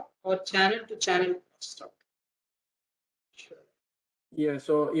crosstalk or channel-to-channel crosstalk? Sure. Yeah,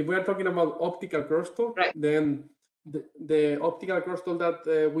 so if we're talking about optical crosstalk, right, then the optical crosstalk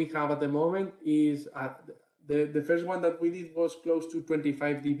that we have at the moment is the first one that we did was close to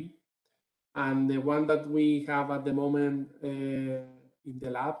 25 dB, and the one that we have at the moment in the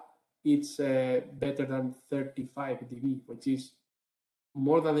lab, it's better than 35 dB, which is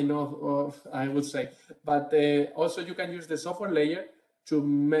more than enough, I would say. But also you can use the software layer to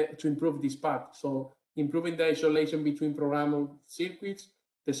improve this part. So improving the isolation between programmable circuits,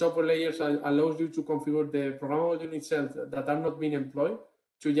 the software layers allows you to configure the programmable unit cells that are not being employed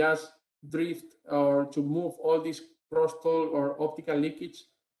to just drift or to move all these crosstalk or optical leakage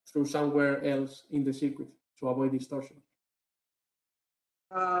through somewhere else in the circuit to avoid distortion.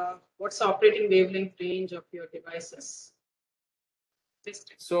 What's the operating wavelength range of your devices?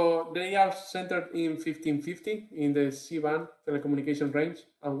 So they are centered in 1550 in the C-band telecommunication range,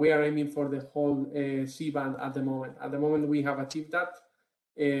 and we are aiming for the whole C-band at the moment. At the moment, we have achieved that.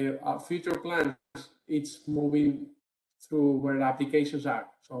 Our future plans, it's moving through where the applications are.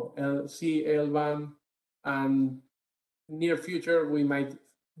 So C, L-band, and near future, we might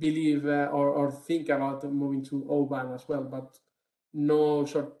believe or think about moving to O-band as well, but no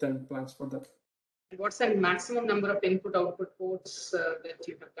short-term plans for that. What's the maximum number of input-output ports that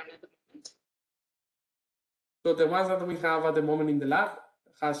you have done at the moment? So the ones that we have at the moment in the lab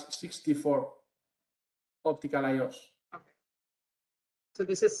has 64 optical IOs. Okay. So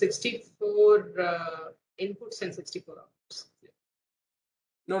this is 64 inputs and 64 outputs.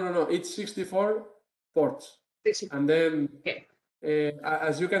 No. It's 64 ports. 64. And then, Okay.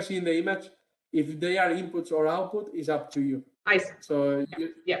 as you can see in the image, if they are inputs or output, is up to you. I see. So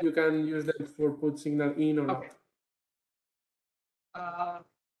Yeah. you can use them for put signal in or Okay.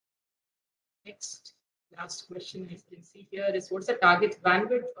 Next, last question I can see here is what's the target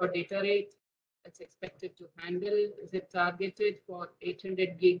bandwidth or data rate that's expected to handle? Is it targeted for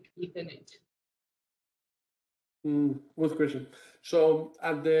 800 gig Ethernet? Good question. So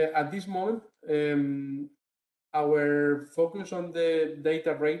at this moment, our focus on the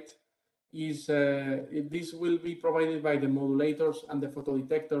data rate is this will be provided by the modulators and the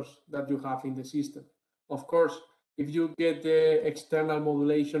photodetectors that you have in the system. Of course, if you get the external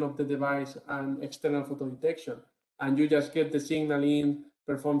modulation of the device and external photodetection, and you just get the signal in,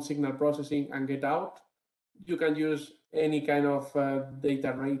 perform signal processing, and get out, you can use any kind of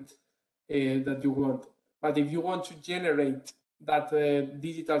data rate that you want. But if you want to generate that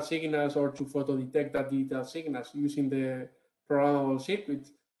digital signals or to photodetect that digital signals using the programmable circuit,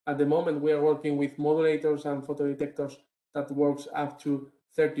 at the moment we are working with modulators and photodetectors that works up to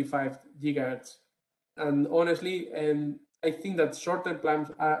 35 gigahertz. And honestly, I think that short-term plans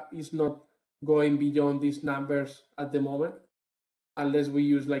is not going beyond these numbers at the moment, unless we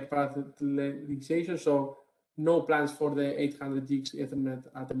use like parallelization. So no plans for the 800 gigs Ethernet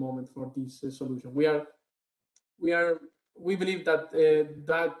at the moment for this solution. We believe that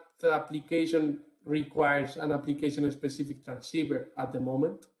that application requires an application-specific transceiver at the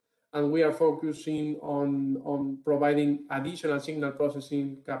moment, and we are focusing on providing additional signal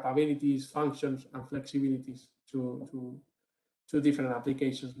processing capabilities, functions, and flexibilities to different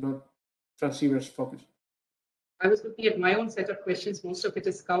applications, not transceivers focused. I was looking at my own set of questions. Most of it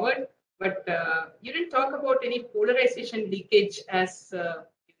is covered, but you didn't talk about any polarization leakage as the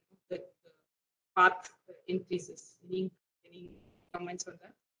path increases. Any comments on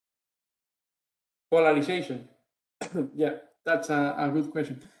that? Polarization. Yeah, that's a good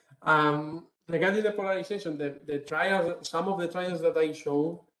question. Regarding the polarization, the trials, some of the trials that I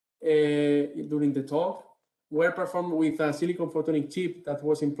showed during the talk were performed with a silicon photonic chip that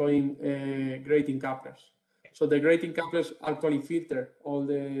was employing grating couplers. So the grating couplers actually filter all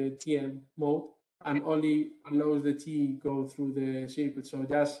the TM mode and only allows the T go through the circuit. So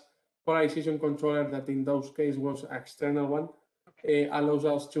just polarization controller that in those cases was an external one allows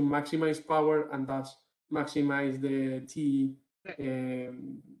us to maximize power and thus maximize the T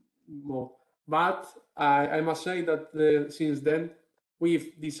mode. But I must say that since then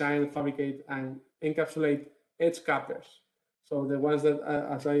we've designed, fabricate, and encapsulate edge couplers. So the ones that,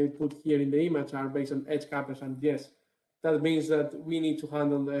 as I put here in the image, are based on edge couplers, and yes, that means that we need to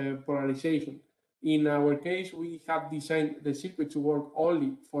handle the polarization. In our case, we have designed the circuit to work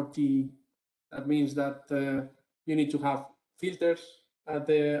only for TE. That means that you need to have filters at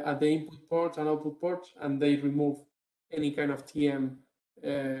the input ports and output ports, and they remove any kind of TM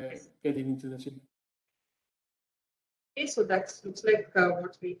getting into the circuit. Okay, so that looks like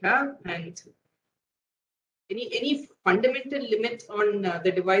what we have. And any fundamental limit on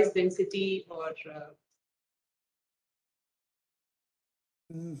the device density or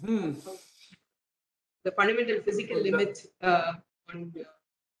the fundamental physical limit on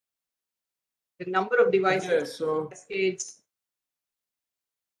the number of devices, yeah, so cascades?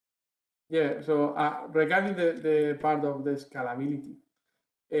 Yeah, so regarding the part of the scalability,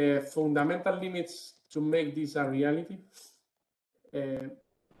 fundamental limits to make this a reality,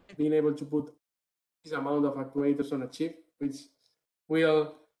 being able to put this amount of actuators on a chip, which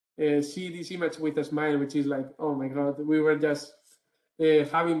we'll see this image with a smile, which is like, oh my God, we were just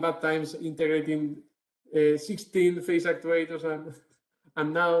having bad times integrating 16 phase actuators,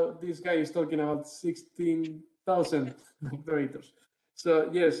 and now this guy is talking about 16,000 actuators. So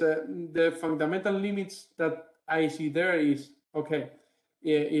yes, the fundamental limits that I see there is, okay,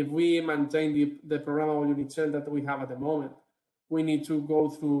 if we maintain the programmable unit cell that we have at the moment, we need to go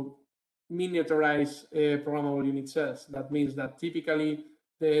through miniaturized programmable unit cells. That means that typically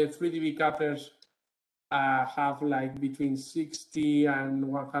the 3dB couplers have like between 60 and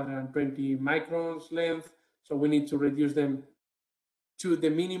 120 microns length. So we need to reduce them to the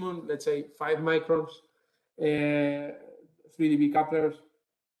minimum, let's say 5 microns. 3dB couplers,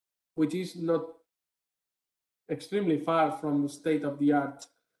 which is not extremely far from state of the art.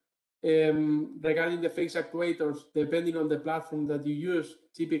 Regarding the phase actuators, depending on the platform that you use,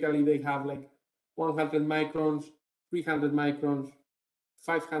 typically they have like 100 microns, 300 microns,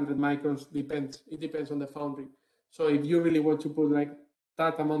 500 microns, depends. It depends on the foundry. So if you really want to put like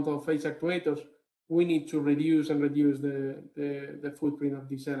that amount of phase actuators, we need to reduce the footprint of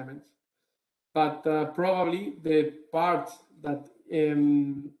these elements. But probably the part that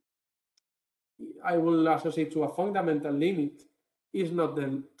I will associate to a fundamental limit is not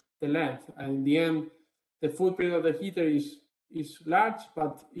the length. And in the end, the footprint of the heater is large,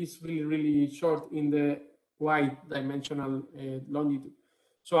 but it's really, really short in the wide dimensional longitude.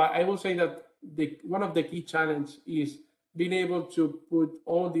 So I will say that one of the key challenges is being able to put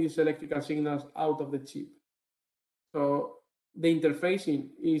all these electrical signals out of the chip. So the interfacing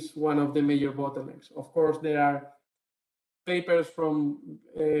is one of the major bottlenecks. Of course, there are papers from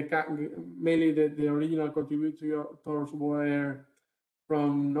mainly the original contributors were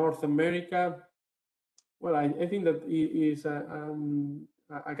from North America. Well, I think that is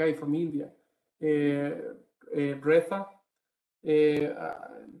a guy from India, Retha,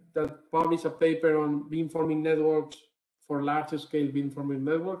 that published a paper on beamforming networks for large-scale beamforming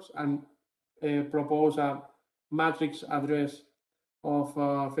networks and propose a matrix address of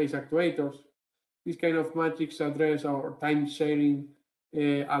phase actuators. This kind of matrix address or time sharing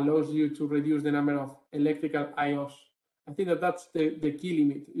allows you to reduce the number of electrical IOs. I think that that's the key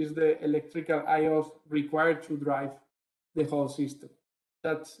limit, is the electrical IOs required to drive the whole system.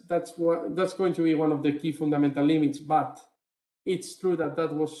 That's going to be one of the key fundamental limits, but it's true that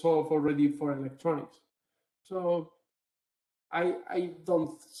that was solved already for electronics. So I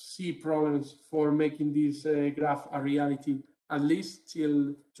don't see problems for making this graph a reality, at least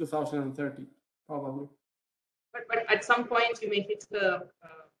till 2030, probably. But at some point you may hit the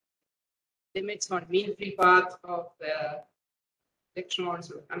limits on mean free path of the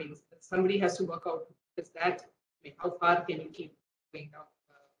electrons. I mean, somebody has to work out that. I mean, how far can you keep going down?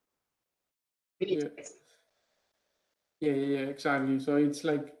 Yeah, exactly. So it's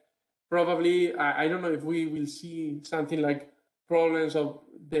like probably I don't know if we will see something like problems of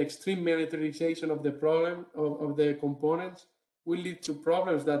the extreme miniaturization of the problem of the components will lead to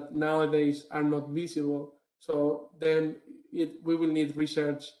problems that nowadays are not visible. So then we will need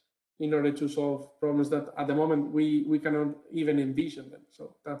research in order to solve problems that at the moment we cannot even envision them.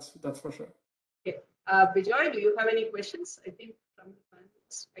 So that's for sure. Okay. Bijoy, do you have any questions? I think from the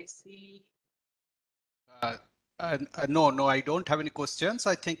panelists, I see. No, I don't have any questions.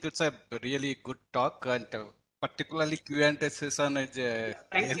 I think it's a really good talk, and particularly Q&A session is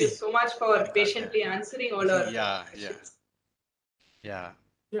Thank really, you so much for patiently answering all our questions. Yeah.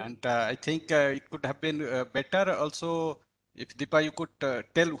 And I think it could have been better also if Deepa, you could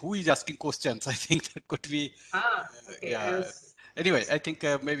tell who is asking questions. I think that could be. Okay. Yeah. Anyway, I think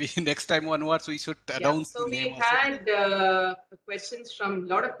maybe next time onwards we should announce the name. So we had questions a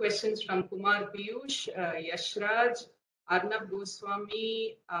lot of questions from Kumar Piyush, Yashraj, Arnab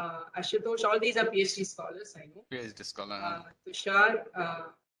Goswami, Ashutosh. All these are PhD scholars, I know. PhD scholar. Tushar,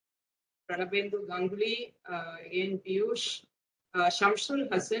 Pranabendu Ganguly, again Piyush,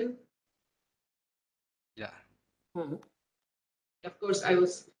 Shamsul Hassan. Yeah. Of course, I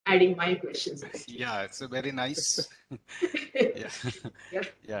was adding my questions. Yeah, it's a very nice. Yeah.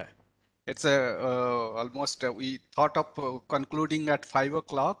 Yeah. It's a almost we thought of concluding at 5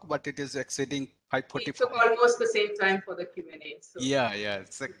 o'clock, but it is exceeding 5:45. It took almost the same time for the Q&A. So. Yeah,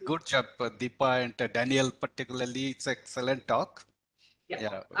 it's a good job, Deepa and Daniel particularly. It's an excellent talk.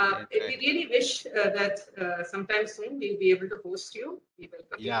 Yeah. We really wish that sometime soon we'll be able to host you. We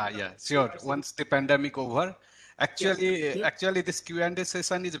welcome you. Sure. Once the pandemic over. Actually, this Q&A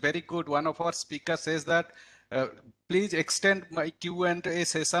session is very good. One of our speakers says that please extend my Q&A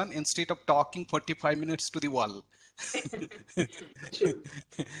session instead of talking 45 minutes to the wall.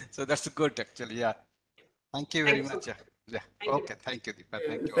 So that's good, actually. Yeah. Thank you very much. Okay. Thank you, Deepa.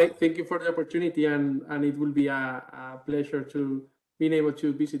 Thank you. Thank you for the opportunity, and it will be a pleasure to being able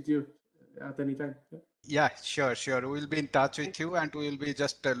to visit you at any time. Yeah, sure. We'll be in touch with you, and we'll be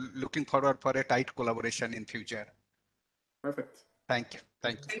just looking forward for a tight collaboration in future. Perfect. Thank you.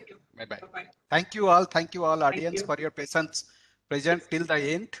 Bye-bye. Bye-bye. Thank you all, audience, for your presence present till the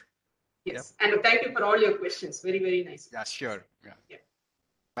end. Yes, and thank you for all your questions. Very, very nice. Yeah, sure. Yeah.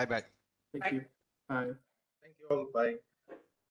 Bye-bye. Thank you. Bye. Thank you all. Bye.